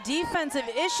talked about defensive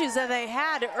issues that they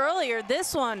had earlier.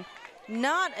 This one,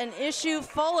 not an issue.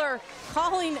 Fuller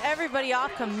calling everybody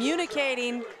off,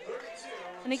 communicating.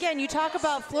 And again, you talk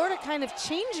about Florida kind of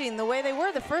changing the way they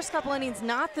were. The first couple innings,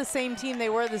 not the same team they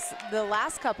were the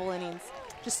last couple innings.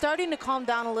 Just starting to calm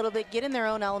down a little bit, get in their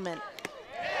own element.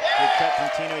 Good cut from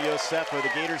Tino Josefa. The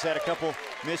Gators had a couple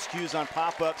miscues on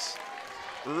pop-ups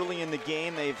early in the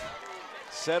game. They've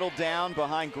settled down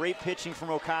behind great pitching from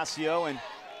Ocasio and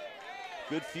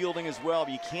good fielding as well.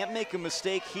 But you can't make a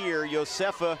mistake here.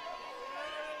 Josefa,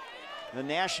 the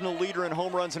national leader in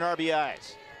home runs and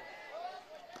RBIs.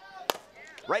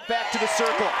 Right back to the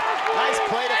circle. Nice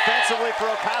play defensively for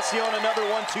Ocasio in another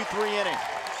 1-2-3 inning.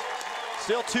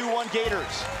 Still 2-1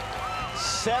 Gators.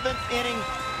 7th inning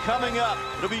coming up.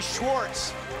 It'll be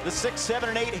Schwartz, the 6, 7,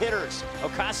 and 8 hitters.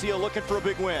 Ocasio looking for a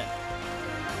big win.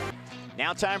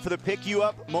 Now time for the pick you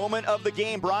up moment of the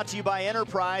game, brought to you by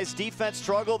Enterprise. Defense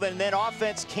struggled and then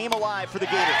offense came alive for the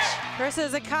Gators. First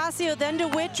is Ocasio, then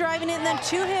DeWitt driving it, and then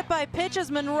 2 hit by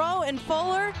pitches, Monroe and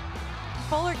Fuller.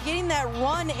 Fuller getting that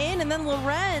run in, and then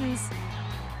Lorenz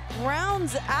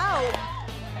rounds out.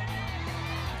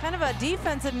 Kind of a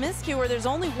defensive miscue where there's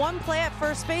only 1 play at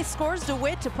first base, scores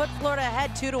DeWitt to put Florida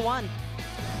ahead 2-1.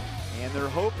 And they're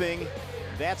hoping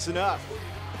that's enough.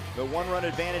 The 1-run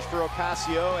advantage for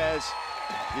Ocasio. As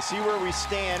you see where we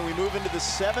stand, we move into the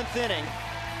 7th inning.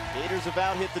 Gators have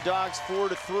out hit the Dogs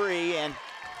 4-3, and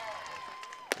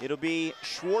it'll be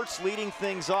Schwartz leading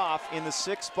things off in the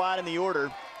 6th spot in the order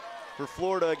for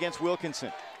Florida against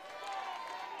Wilkinson.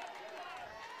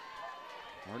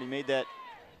 Already made that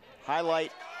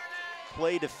highlight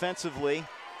play defensively.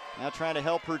 Now trying to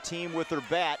help her team with her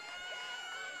bat.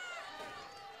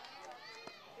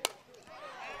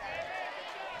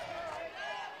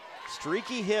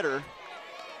 Streaky hitter.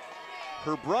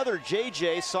 Her brother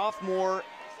JJ, sophomore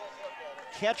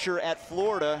catcher at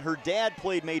Florida. Her dad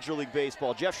played Major League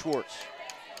Baseball, Jeff Schwartz.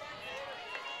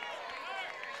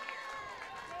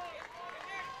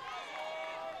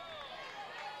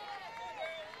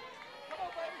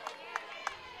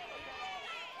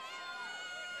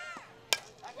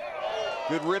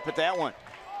 Good rip at that one.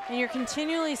 And you're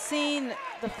continually seeing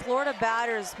the Florida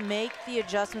batters make the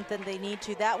adjustment that they need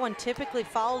to. That one typically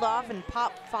fouled off and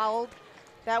fouled.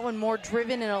 That one more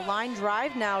driven in a line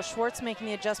drive now. Schwartz making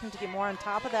the adjustment to get more on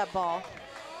top of that ball.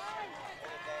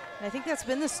 And I think that's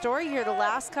been the story here the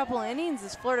last couple innings,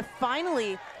 is Florida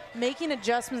finally making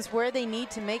adjustments where they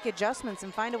need to make adjustments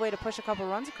and find a way to push a couple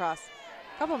runs across.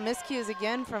 A couple miscues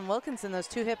again from Wilkinson, those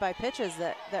 2 hit by pitches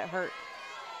that hurt.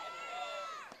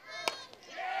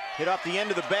 Hit off the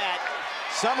end of the bat.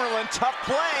 Summerlin, tough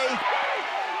play.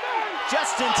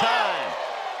 Just in time.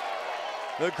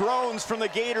 The groans from the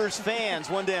Gators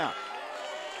fans, 1 down.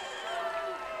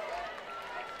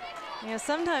 You know,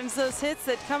 sometimes those hits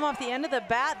that come off the end of the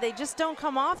bat, they just don't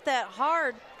come off that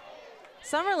hard.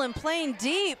 Summerlin playing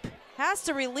deep, has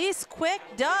to release quick,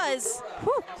 does.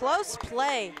 Whew, close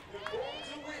play.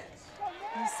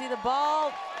 You see the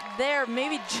ball there,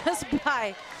 maybe just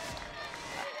by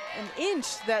an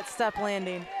inch, that step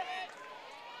landing.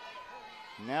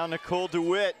 Now Nicole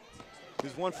DeWitt,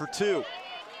 who's 1 for 2.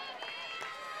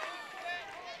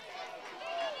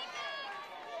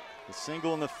 The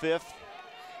single in the 5th.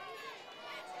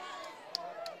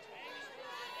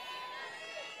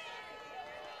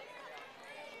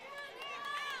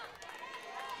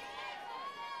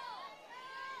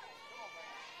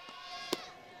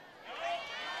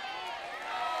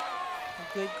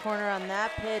 Good corner on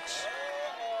that pitch.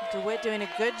 DeWitt doing a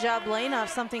good job laying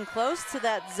off something close to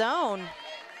that zone.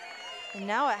 And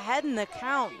now ahead in the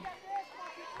count.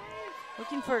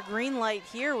 Looking for a green light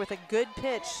here with a good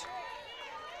pitch.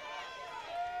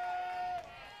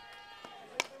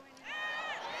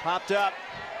 Popped up,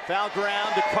 foul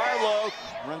ground to Carlo.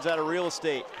 Runs out of real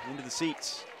estate into the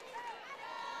seats.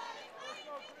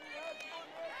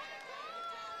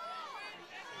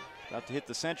 About to hit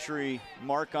the century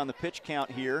mark on the pitch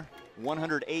count here.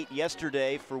 108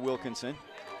 yesterday for Wilkinson.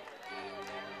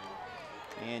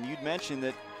 And you'd mentioned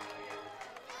that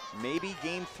maybe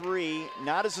game 3,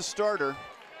 not as a starter,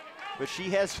 but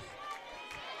she's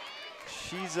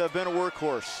been a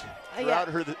workhorse throughout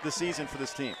the season for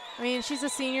this team. I mean, she's a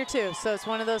senior too, so it's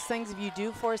one of those things, if you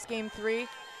do force game 3.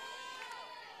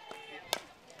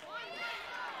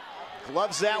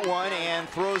 Gloves that one and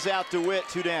throws out DeWitt,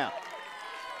 2 down.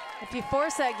 If you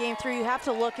force that game 3, you have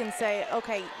to look and say,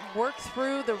 okay, work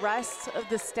through the rest of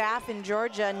the staff in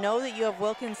Georgia. Know that you have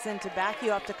Wilkinson to back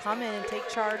you up to come in and take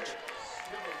charge.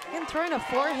 And throwing a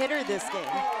 4-hitter this game.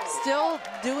 Still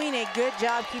doing a good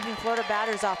job keeping Florida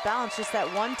batters off balance, just that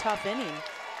one tough inning.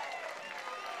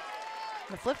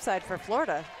 The flip side for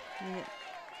Florida,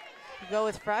 you go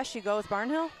with Fresh, you go with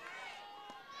Barnhill?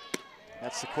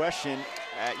 That's the question.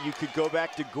 You could go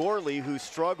back to Gorley, who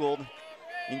struggled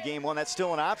in game 1. That's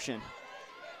still an option.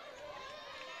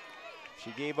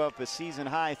 She gave up a season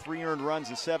high 3 earned runs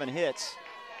and 7 hits.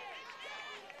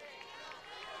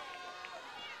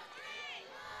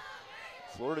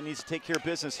 Florida needs to take care of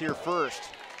business here first.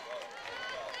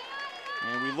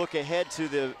 And we look ahead to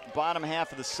the bottom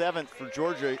half of the 7th for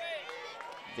Georgia.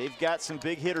 They've got some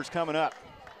big hitters coming up.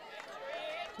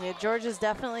 Yeah, Georgia's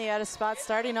definitely at a spot,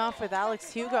 starting off with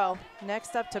Alex Hugo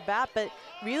next up to bat, but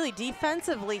really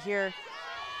defensively here.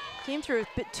 Came through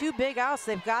with 2 big outs.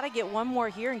 They've got to get 1 more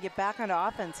here and get back onto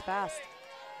offense fast.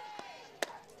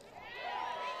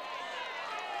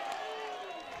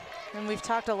 And we've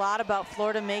talked a lot about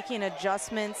Florida making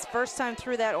adjustments. First time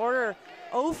through that order,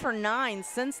 0 for 9.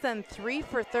 Since then, 3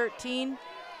 for 13.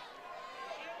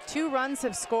 2 runs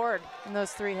have scored in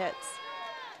those 3 hits.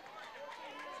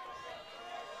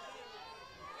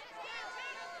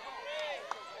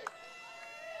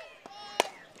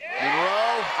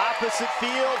 Monroe, opposite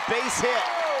field, base hit.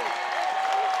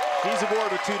 She's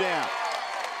aboard with 2 down.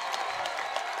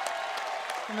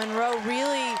 Monroe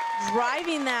really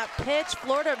driving that pitch.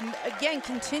 Florida, again,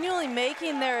 continually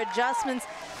making their adjustments.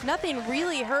 Nothing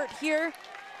really hurt here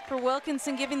for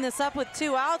Wilkinson giving this up with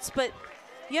 2 outs, but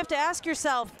you have to ask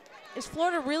yourself, is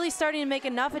Florida really starting to make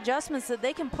enough adjustments that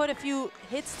they can put a few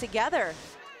hits together?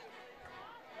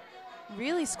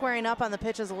 Really squaring up on the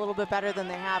pitches a little bit better than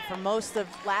they have for most of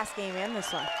last game and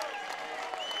this one.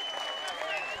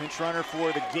 Pinch runner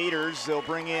for the Gators. They'll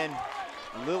bring in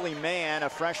Lily Mann, a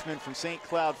freshman from St.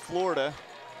 Cloud, Florida.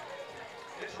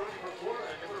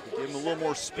 Give him a little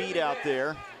more speed out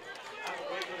there.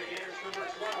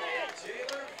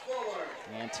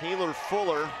 And Taylor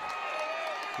Fuller,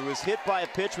 who was hit by a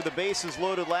pitch with the bases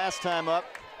loaded last time up,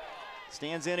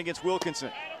 stands in against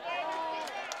Wilkinson.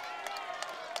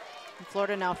 And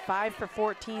Florida now 5 for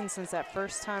 14 since that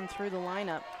first time through the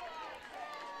lineup.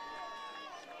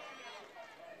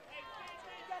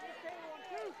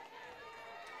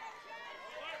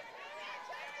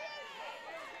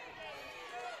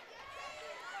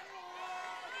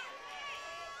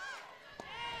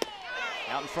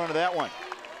 Out in front of that one.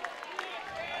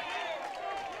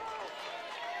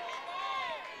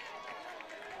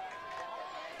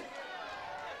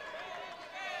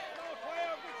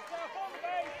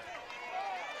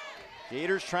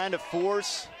 Gators trying to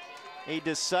force a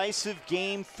decisive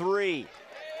game 3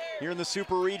 here in the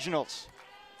Super Regionals.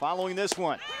 Following this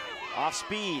one, off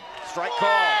speed, strike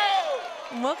call.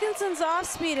 Wilkinson's off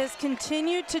speed has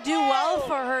continued to do well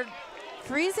for her,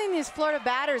 freezing these Florida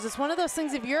batters. It's one of those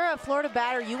things, if you're a Florida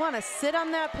batter, you want to sit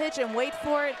on that pitch and wait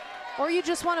for it, or you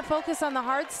just want to focus on the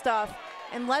hard stuff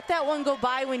and let that one go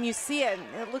by when you see it.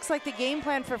 It looks like the game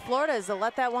plan for Florida is to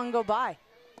let that one go by.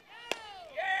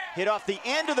 Hit off the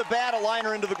end of the bat, a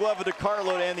liner into the glove of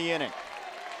DiCarlo to end the inning.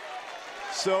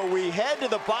 So we head to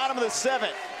the bottom of the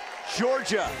 7th.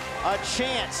 Georgia, a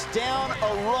chance, down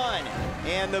a run,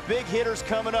 and the big hitters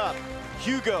coming up.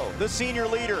 Hugo, the senior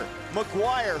leader,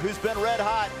 McGuire, who's been red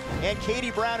hot, and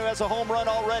Katie Brown, who has a home run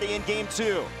already in game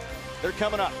 2. They're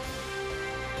coming up.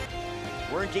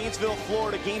 We're in Gainesville,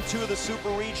 Florida, game 2 of the Super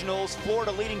Regionals.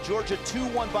 Florida leading Georgia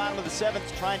 2-1 bottom of the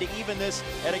 7th, trying to even this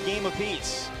at a game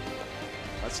apiece.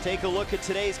 Let's take a look at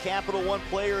today's Capital One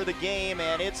player of the game,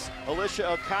 and it's Alicia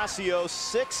Ocasio.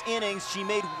 6 innings, she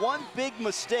made one big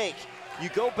mistake. You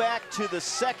go back to the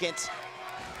 2nd,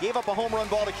 gave up a home run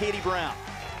ball to Katie Brown.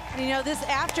 You know, this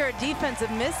after a defensive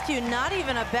miscue, not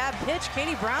even a bad pitch.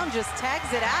 Katie Brown just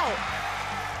tags it out.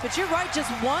 But you're right, just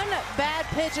one bad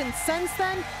pitch, and since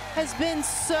then has been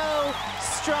so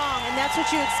strong. And that's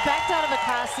what you expect out of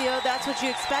Ocasio. That's what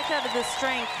you expect out of this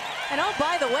strength. And oh,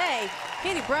 by the way,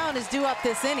 Katie Brown is due up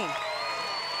this inning.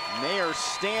 And they are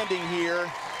standing here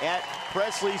at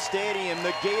Presley Stadium,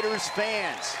 the Gators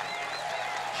fans,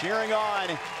 cheering on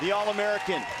the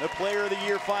All-American, the Player of the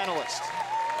Year finalist.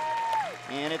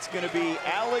 And it's going to be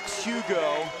Alex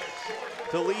Hugo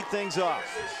to lead things off.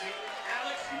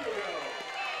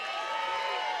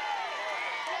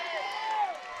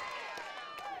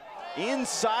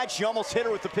 Inside, she almost hit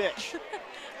her with the pitch.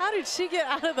 How did she get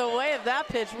out of the way of that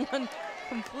pitch? One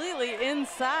completely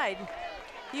inside.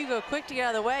 Hugo quick to get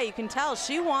out of the way. You can tell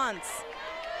she wants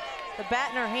the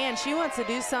bat in her hand. She wants to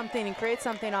do something and create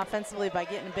something offensively by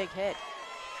getting a big hit.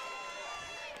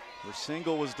 Her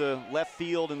single was to left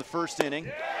field in the 1st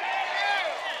inning.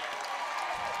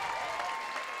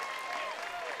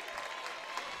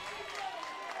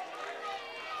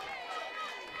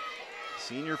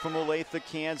 Senior from Olathe,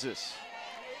 Kansas.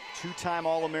 2-time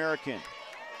All-American.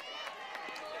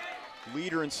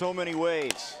 Leader in so many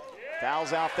ways.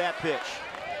 Fouls out that pitch.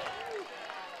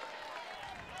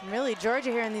 Really,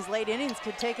 Georgia here in these late innings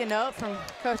could take a note from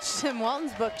Coach Tim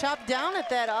Walton's book. Chop down at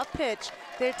that up pitch.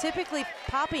 They're typically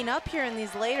popping up here in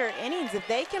these later innings. If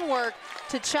they can work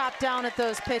to chop down at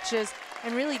those pitches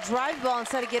and really drive the ball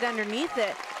instead of get underneath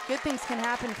it, good things can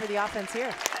happen for the offense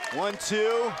here.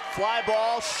 1-2, fly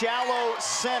ball, shallow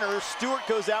center. Stewart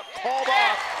goes out, called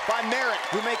off by Merritt,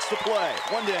 who makes the play.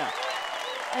 1 down.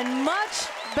 And much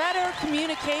better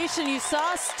communication. You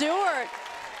saw Stewart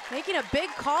making a big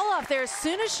call off there. As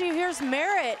soon as she hears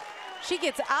Merritt, she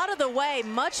gets out of the way.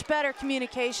 Much better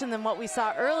communication than what we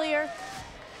saw earlier.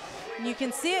 And you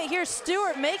can see it here,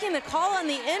 Stewart making the call on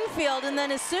the infield, and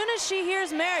then as soon as she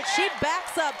hears Merritt, she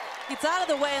backs up, gets out of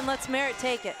the way, and lets Merritt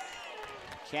take it.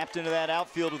 Captain of that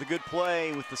outfield with a good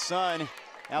play with the sun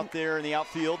out there in the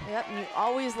outfield. Yep, and you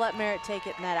always let Merritt take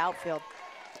it in that outfield.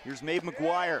 Here's Maeve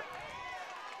McGuire.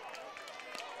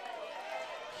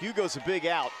 Hugo's a big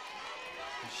out.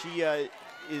 She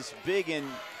is big in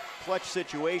clutch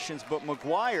situations, but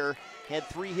McGuire had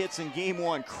 3 hits in game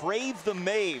 1. Crave the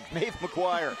Maeve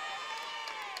McGuire.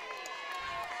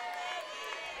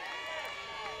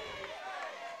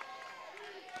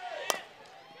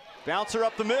 Bouncer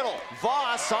up the middle.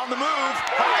 Voss on the move.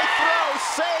 High throw,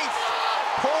 safe.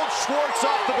 Pulled Schwartz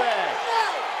off the bag.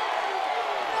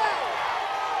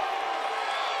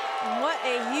 And what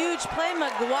a huge play.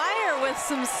 McGuire with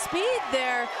some speed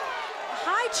there.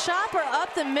 High chopper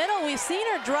up the middle. We've seen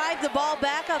her drive the ball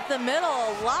back up the middle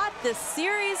a lot this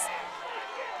series.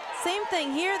 Same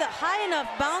thing here, the high enough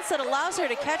bounce that allows her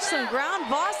to catch some ground.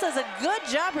 Voss does a good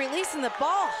job releasing the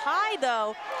ball high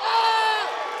though.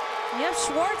 You have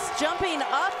Schwartz jumping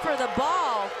up for the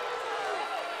ball.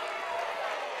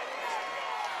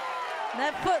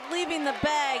 That foot leaving the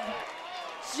bag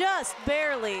just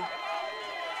barely.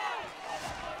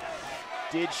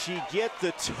 Did she get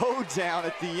the toe down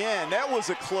at the end? That was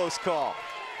a close call.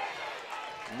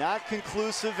 Not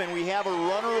conclusive, and we have a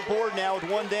runner aboard now with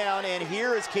 1 down, and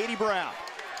here is Katie Brown.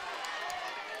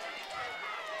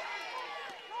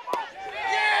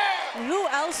 Who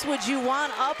else would you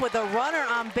want up with a runner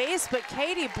on base but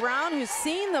Katie Brown, who's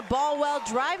seeing the ball well,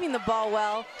 driving the ball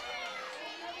well.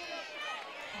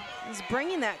 He's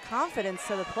bringing that confidence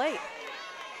to the plate.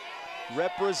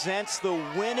 Represents the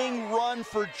winning run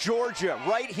for Georgia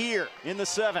right here in the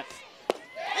 7th.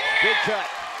 Big cut.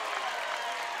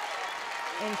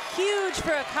 And huge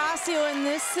for Ocasio in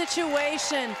this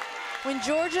situation. When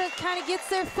Georgia kind of gets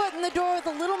their foot in the door with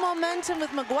a little momentum, with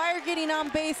McGuire getting on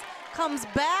base, comes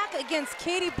back against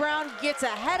Katie Brown, gets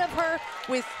ahead of her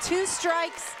with 2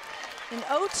 strikes, an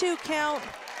 0-2 count.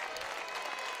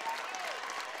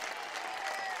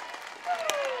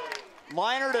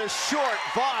 Liner to short,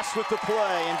 Voss with the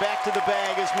play, and back to the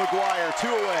bag is McGuire, 2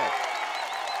 away.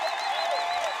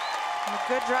 And a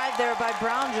good drive there by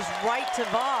Brown, just right to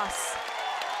Voss.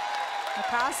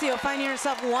 Ocasio finding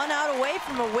herself 1 out away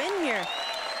from a win here.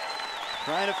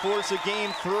 Trying to force a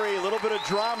game 3. A little bit of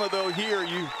drama though here.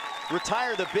 You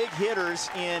retire the big hitters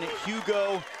in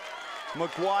Hugo,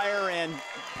 McGuire, and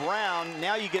Brown.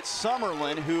 Now you get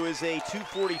Summerlin, who is a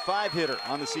 .245 hitter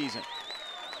on the season.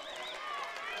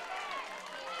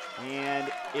 And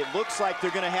it looks like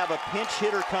they're going to have a pinch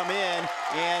hitter come in,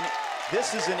 and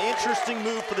this is an interesting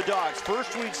move for the Dogs.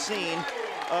 First we've seen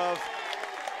of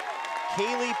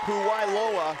Kaylee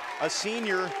Puailoa, a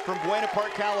senior from Buena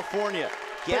Park, California.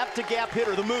 Gap-to-gap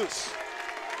hitter, the Moose.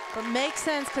 But makes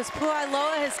sense because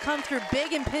Puailoa has come through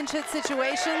big and pinch hit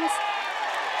situations,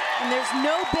 and there's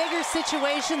no bigger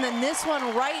situation than this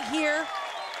one right here.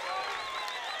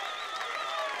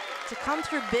 To come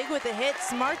through big with a hit,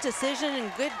 smart decision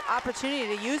and good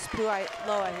opportunity to use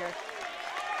Puailoa here.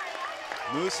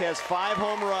 Moose has 5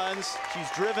 home runs. She's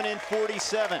driven in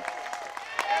 47.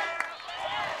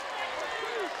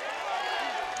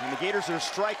 And the Gators are a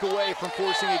strike away from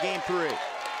forcing a game 3.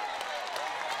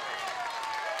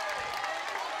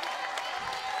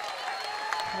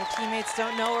 Her teammates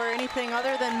don't know her anything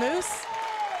other than Moose,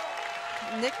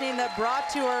 a nickname that brought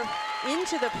to her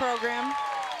into the program.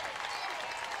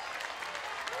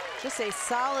 Just a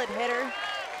solid hitter.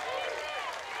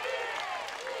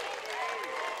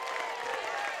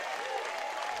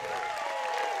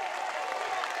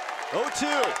 Oh-2,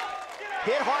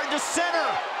 hit hard to center.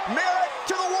 Merritt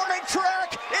to the warning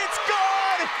track. It's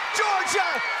gone. Georgia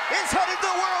is headed to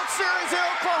the World Series in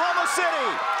Oklahoma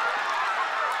City.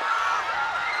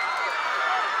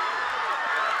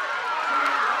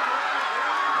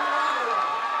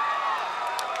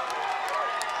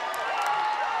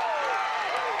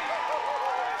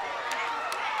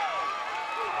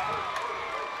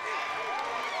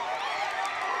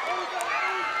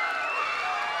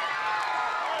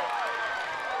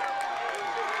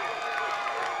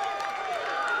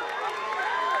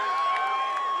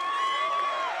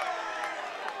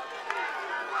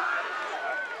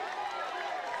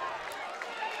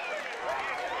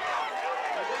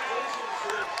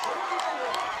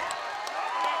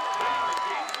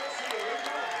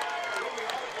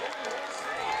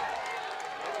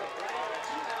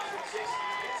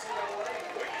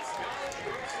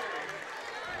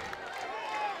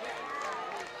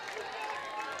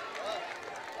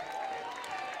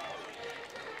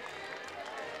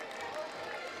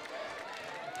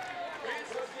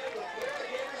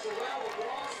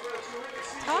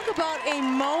 Talk about a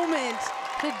moment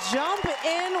to jump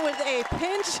in with a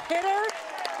pinch hitter,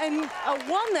 and a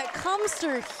one that comes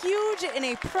through huge in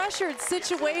a pressured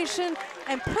situation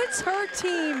and puts her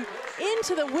team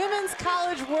into the Women's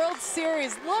College World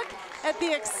Series. Look at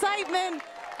the excitement.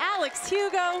 Alex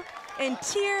Hugo in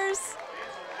tears,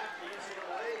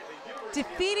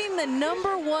 defeating the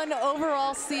 #1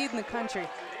 overall seed in the country.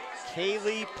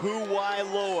 Kaylee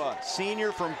Puailoa,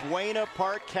 senior from Buena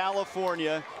Park,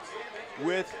 California,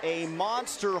 with a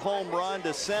monster home run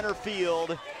to center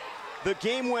field. The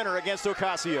game winner against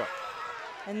Ocasio.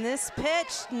 And this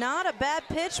pitch, not a bad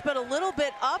pitch, but a little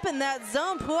bit up in that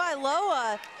zone.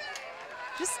 Puailoa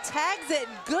just tags it.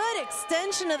 Good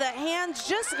extension of the hands,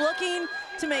 just looking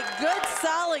to make good,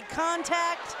 solid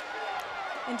contact,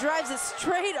 and drives it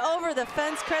straight over the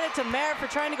fence. Credit to Merritt for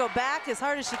trying to go back as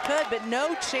hard as she could, but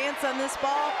no chance on this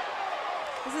ball.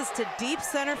 This is to deep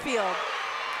center field.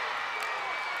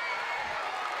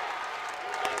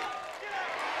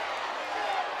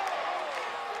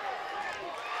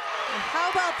 How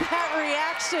about that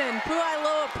reaction?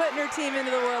 Puailoa putting her team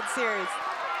into the World Series.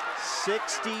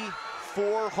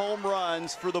 64 home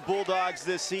runs for the Bulldogs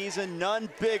this season, none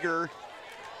bigger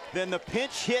than the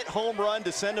pinch hit home run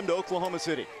to send them to Oklahoma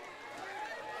City.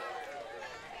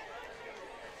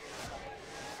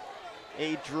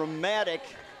 A dramatic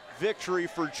victory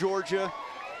for Georgia.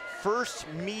 First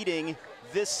meeting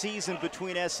this season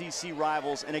between SEC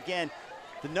rivals, and again,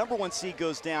 the #1 seed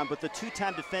goes down, but the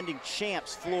 2-time defending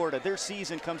champs, Florida, their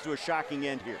season comes to a shocking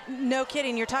end here. No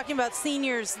kidding. You're talking about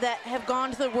seniors that have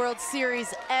gone to the World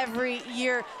Series every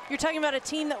year. You're talking about a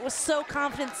team that was so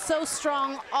confident, so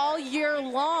strong all year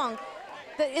long.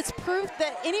 that it's proof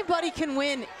that anybody can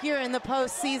win here in the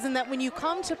postseason, that when you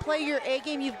come to play your A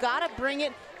game, you've got to bring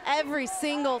it every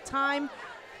single time.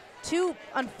 2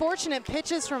 unfortunate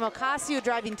pitches from Ocasio,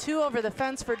 driving 2 over the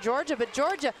fence for Georgia, but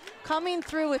Georgia coming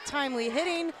through with timely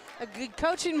hitting, a good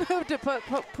coaching move to put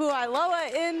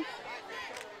Puailoa in.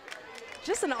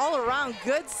 Just an all-around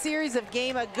good series of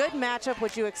game, a good matchup,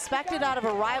 which you expected out of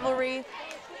a rivalry.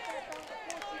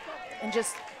 And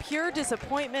just pure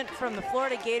disappointment from the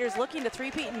Florida Gators, looking to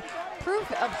three-peat, and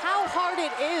proof of how hard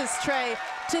it is, Trey,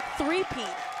 to three-peat.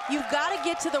 You've got to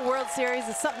get to the World Series.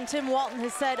 It's something Tim Walton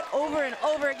has said over and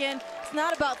over again. It's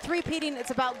not about three-peating,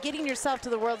 it's about getting yourself to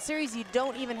the World Series. You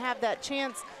don't even have that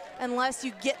chance unless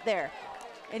you get there.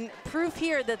 And proof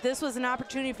here that this was an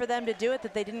opportunity for them to do it,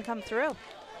 that they didn't come through.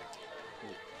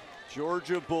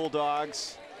 Georgia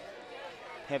Bulldogs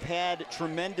have had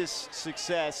tremendous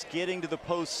success getting to the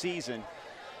postseason.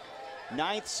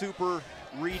 9th Super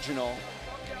Regional,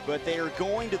 but they are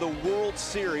going to the World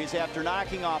Series after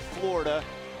knocking off Florida,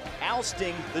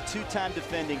 ousting the 2-time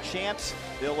defending champs.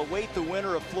 They'll await the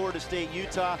winner of Florida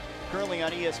State-Utah, currently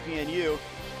on ESPNU.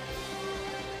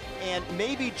 And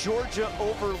maybe Georgia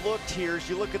overlooked here as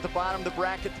you look at the bottom of the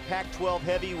bracket, the Pac-12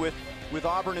 heavy with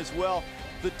Auburn as well.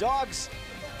 The Dogs,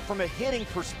 from a hitting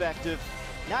perspective,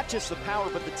 not just the power,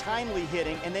 but the timely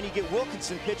hitting, and then you get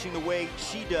Wilkinson pitching the way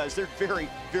she does. They're very,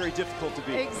 very difficult to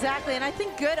beat. Exactly, and I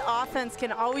think good offense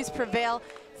can always prevail.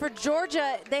 For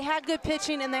Georgia, they had good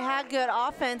pitching and they had good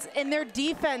offense, and their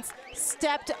defense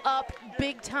stepped up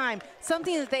big time.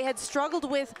 Something that they had struggled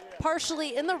with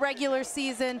partially in the regular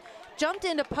season, jumped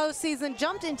into postseason,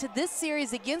 jumped into this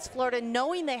series against Florida,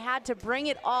 knowing they had to bring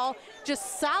it all.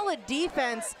 Just solid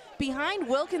defense behind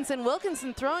Wilkinson.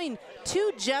 Wilkinson throwing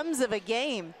 2 gems of a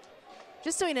game.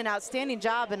 Just doing an outstanding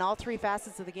job in all 3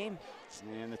 facets of the game.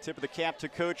 And the tip of the cap to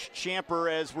Coach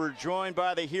Champer as we're joined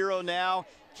by the hero now,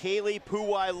 Kaylee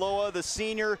Puailoa, the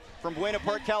senior from Buena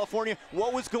Park, California.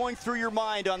 What was going through your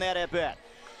mind on that at-bat?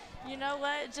 You know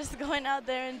what? Just going out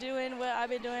there and doing what I've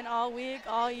been doing all week,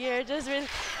 all year. Just really.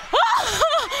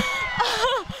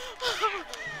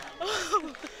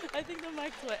 I think the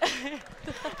mic's wet.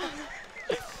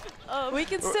 We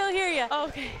can still hear you.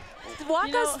 Okay.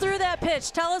 Walk us through that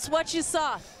pitch. Tell us what you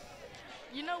saw.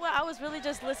 You know what? I was really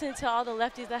just listening to all the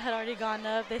lefties that had already gone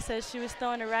up. They said she was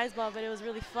throwing a rise ball, but it was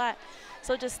really flat.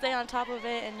 So just stay on top of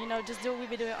it and, you know, just do what we've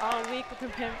been doing all week. We've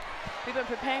been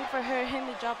preparing for her, hitting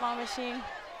the drop ball machine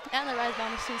and the rise ball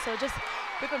machine. So just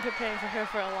we've been preparing for her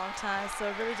for a long time.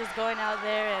 So really just going out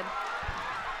there and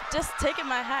just taking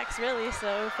my hacks, really,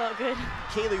 so it felt good.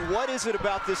 Kaylee, what is it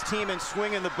about this team and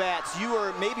swinging the bats? You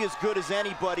are maybe as good as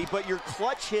anybody, but you're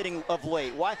clutch hitting of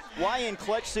late. Why in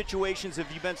clutch situations have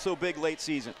you been so big late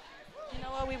season? You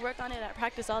know what, we work on it at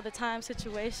practice all the time,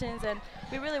 situations, and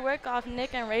we really work off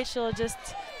Nick and Rachel just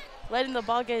letting the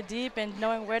ball get deep and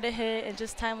knowing where to hit, and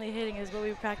just timely hitting is what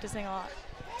we're practicing a lot.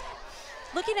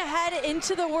 Looking ahead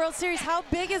into the World Series, how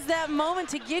big is that moment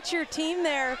to get your team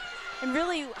there? And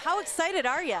really, how excited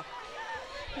are you?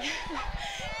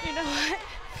 You know what?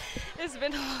 It's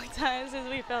been a long time since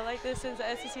we felt like this since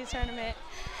the SEC tournament.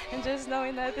 And just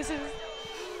knowing that this is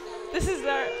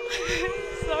our,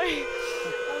 sorry,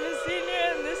 I'm a senior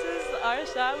and this is our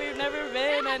shot. We've never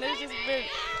been, and it's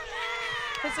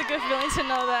a good feeling to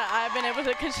know that I've been able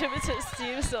to contribute to this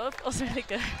team, so it feels really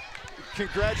good.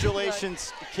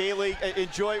 Congratulations, Kaylee.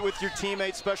 Enjoy it with your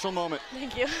teammates. Special moment.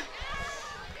 Thank you.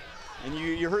 And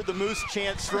you heard the Moose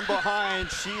chants from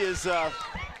behind. She is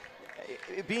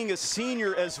being a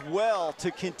senior as well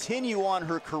to continue on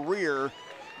her career.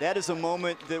 That is a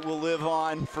moment that will live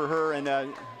on for her and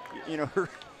you know,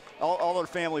 all her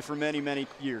family for many, many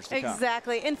years to come.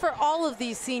 Exactly. And for all of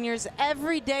these seniors,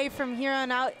 every day from here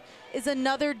on out is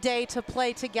another day to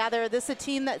play together. This is a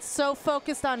team that's so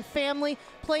focused on family,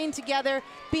 playing together,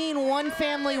 being one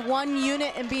family, one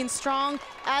unit, and being strong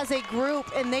as a group.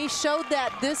 And they showed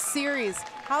that this series,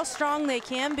 how strong they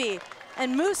can be.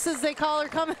 And Moose, as they call her,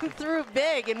 coming through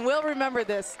big, and we'll remember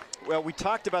this. Well, we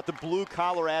talked about the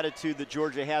blue-collar attitude that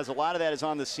Georgia has. A lot of that is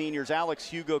on the seniors. Alex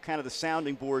Hugo, kind of the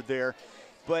sounding board there.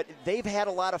 But they've had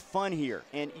a lot of fun here.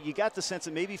 And you got the sense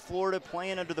that maybe Florida,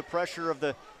 playing under the pressure of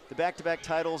the back-to-back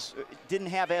titles, didn't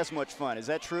have as much fun. Is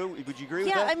that true? Would you agree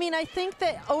with that? Yeah, I mean, I think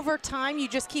that over time you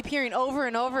just keep hearing over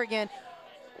and over again,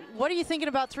 what are you thinking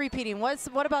about three-peating?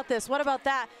 What about this? What about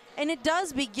that? And it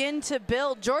does begin to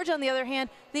build. Georgia, on the other hand,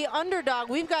 the underdog,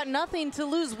 we've got nothing to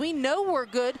lose. We know we're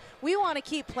good. We want to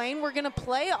keep playing. We're going to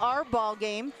play our ball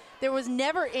game. There was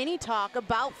never any talk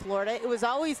about Florida. It was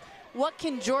always, what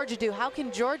can Georgia do? How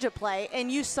can Georgia play?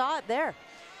 And you saw it there.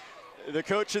 The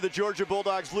coach of the Georgia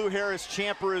Bulldogs, Lou Harris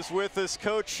Champer, is with us.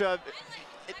 Coach,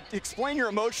 explain your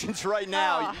emotions right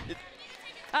now. Oh.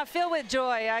 I'm filled with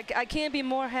joy. I can't be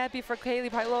more happy for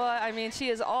Kaylee Puailoa. I mean, she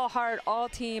is all heart, all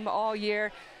team, all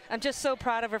year. I'm just so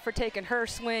proud of her for taking her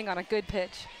swing on a good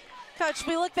pitch. Coach,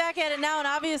 we look back at it now, and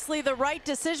obviously the right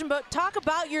decision, but talk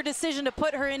about your decision to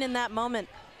put her in that moment.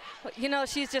 You know,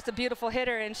 she's just a beautiful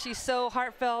hitter, and she's so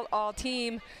heartfelt, all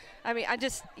team. I mean,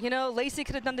 Lacey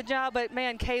could have done the job, but,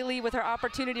 man, Kaylee with her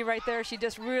opportunity right there, she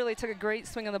just really took a great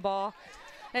swing on the ball.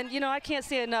 And, I can't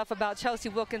say enough about Chelsea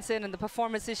Wilkinson and the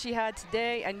performances she had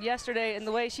today and yesterday and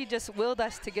the way she just willed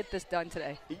us to get this done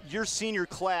today. Your senior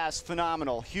class,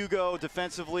 phenomenal. Hugo,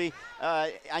 defensively,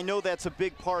 I know that's a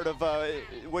big part of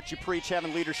what you preach,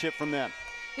 having leadership from them.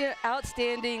 Yeah,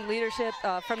 outstanding leadership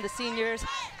from the seniors.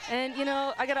 And,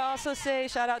 I got to also say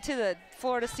shout out to the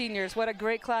Florida seniors. What a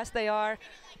great class they are.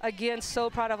 Again, so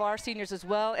proud of our seniors as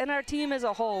well. And our team as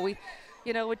a whole. We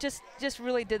just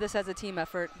really did this as a team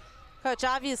effort. Coach,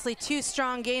 obviously 2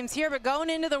 strong games here, but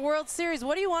going into the World Series,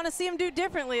 what do you want to see them do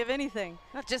differently, if anything?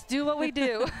 Just do what we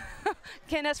do.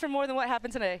 Can't ask for more than what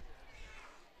happened today.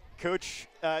 Coach,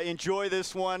 enjoy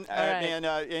this one,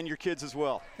 and your kids as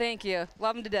well. Thank you.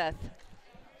 Love them to death.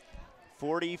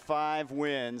 45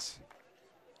 wins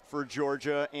for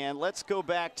Georgia, and let's go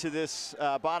back to this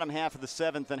bottom half of the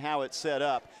 7th and how it's set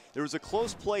up. There was a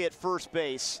close play at first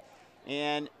base,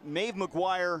 and Maeve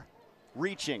McGuire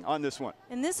reaching on this one.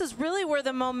 And this is really where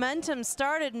the momentum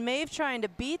started. Maeve trying to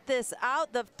beat this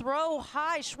out. The throw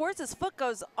high. Schwartz's foot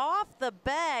goes off the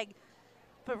bag.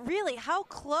 But really, how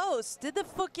close did the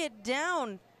foot get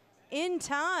down in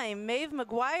time? Maeve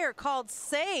McGuire called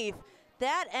safe.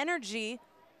 That energy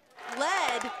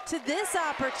led to this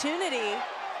opportunity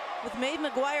with Maeve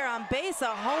McGuire on base. A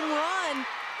home run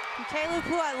from Kaylee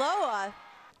Puailoa.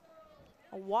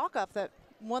 A walk-off that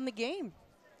won the game.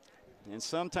 And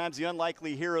sometimes the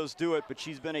unlikely heroes do it, but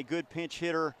she's been a good pinch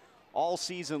hitter all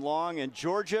season long. And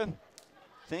Georgia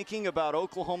thinking about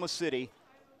Oklahoma City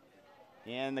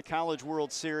and the College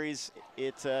World Series.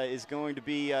 It is going to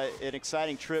be an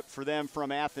exciting trip for them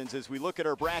from Athens. As we look at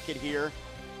our bracket here,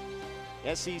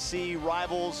 SEC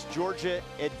rivals, Georgia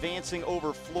advancing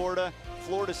over Florida.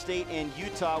 Florida State and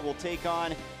Utah will take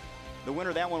on, the winner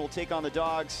of that one will take on the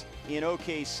Dogs in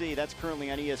OKC. That's currently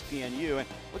on ESPNU. And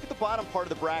look at the bottom part of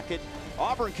the bracket.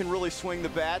 Auburn can really swing the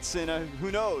bats, and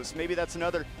who knows, maybe that's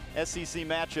another SEC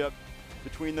matchup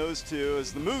between those two,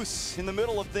 as the Moose in the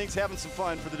middle of things having some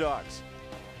fun for the Dogs.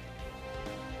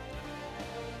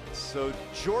 So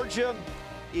Georgia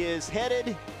is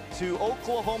headed to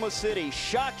Oklahoma City,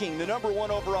 shocking the #1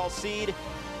 overall seed,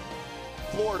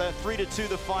 Florida, 3-2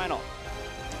 the final.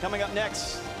 Coming up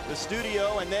next, the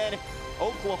studio, and then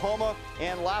Oklahoma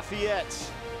and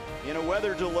Lafayette in a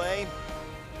weather delay.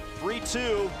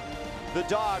 3-2, the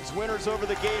Dogs winners over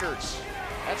the Gators.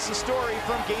 That's the story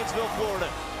from Gainesville, Florida.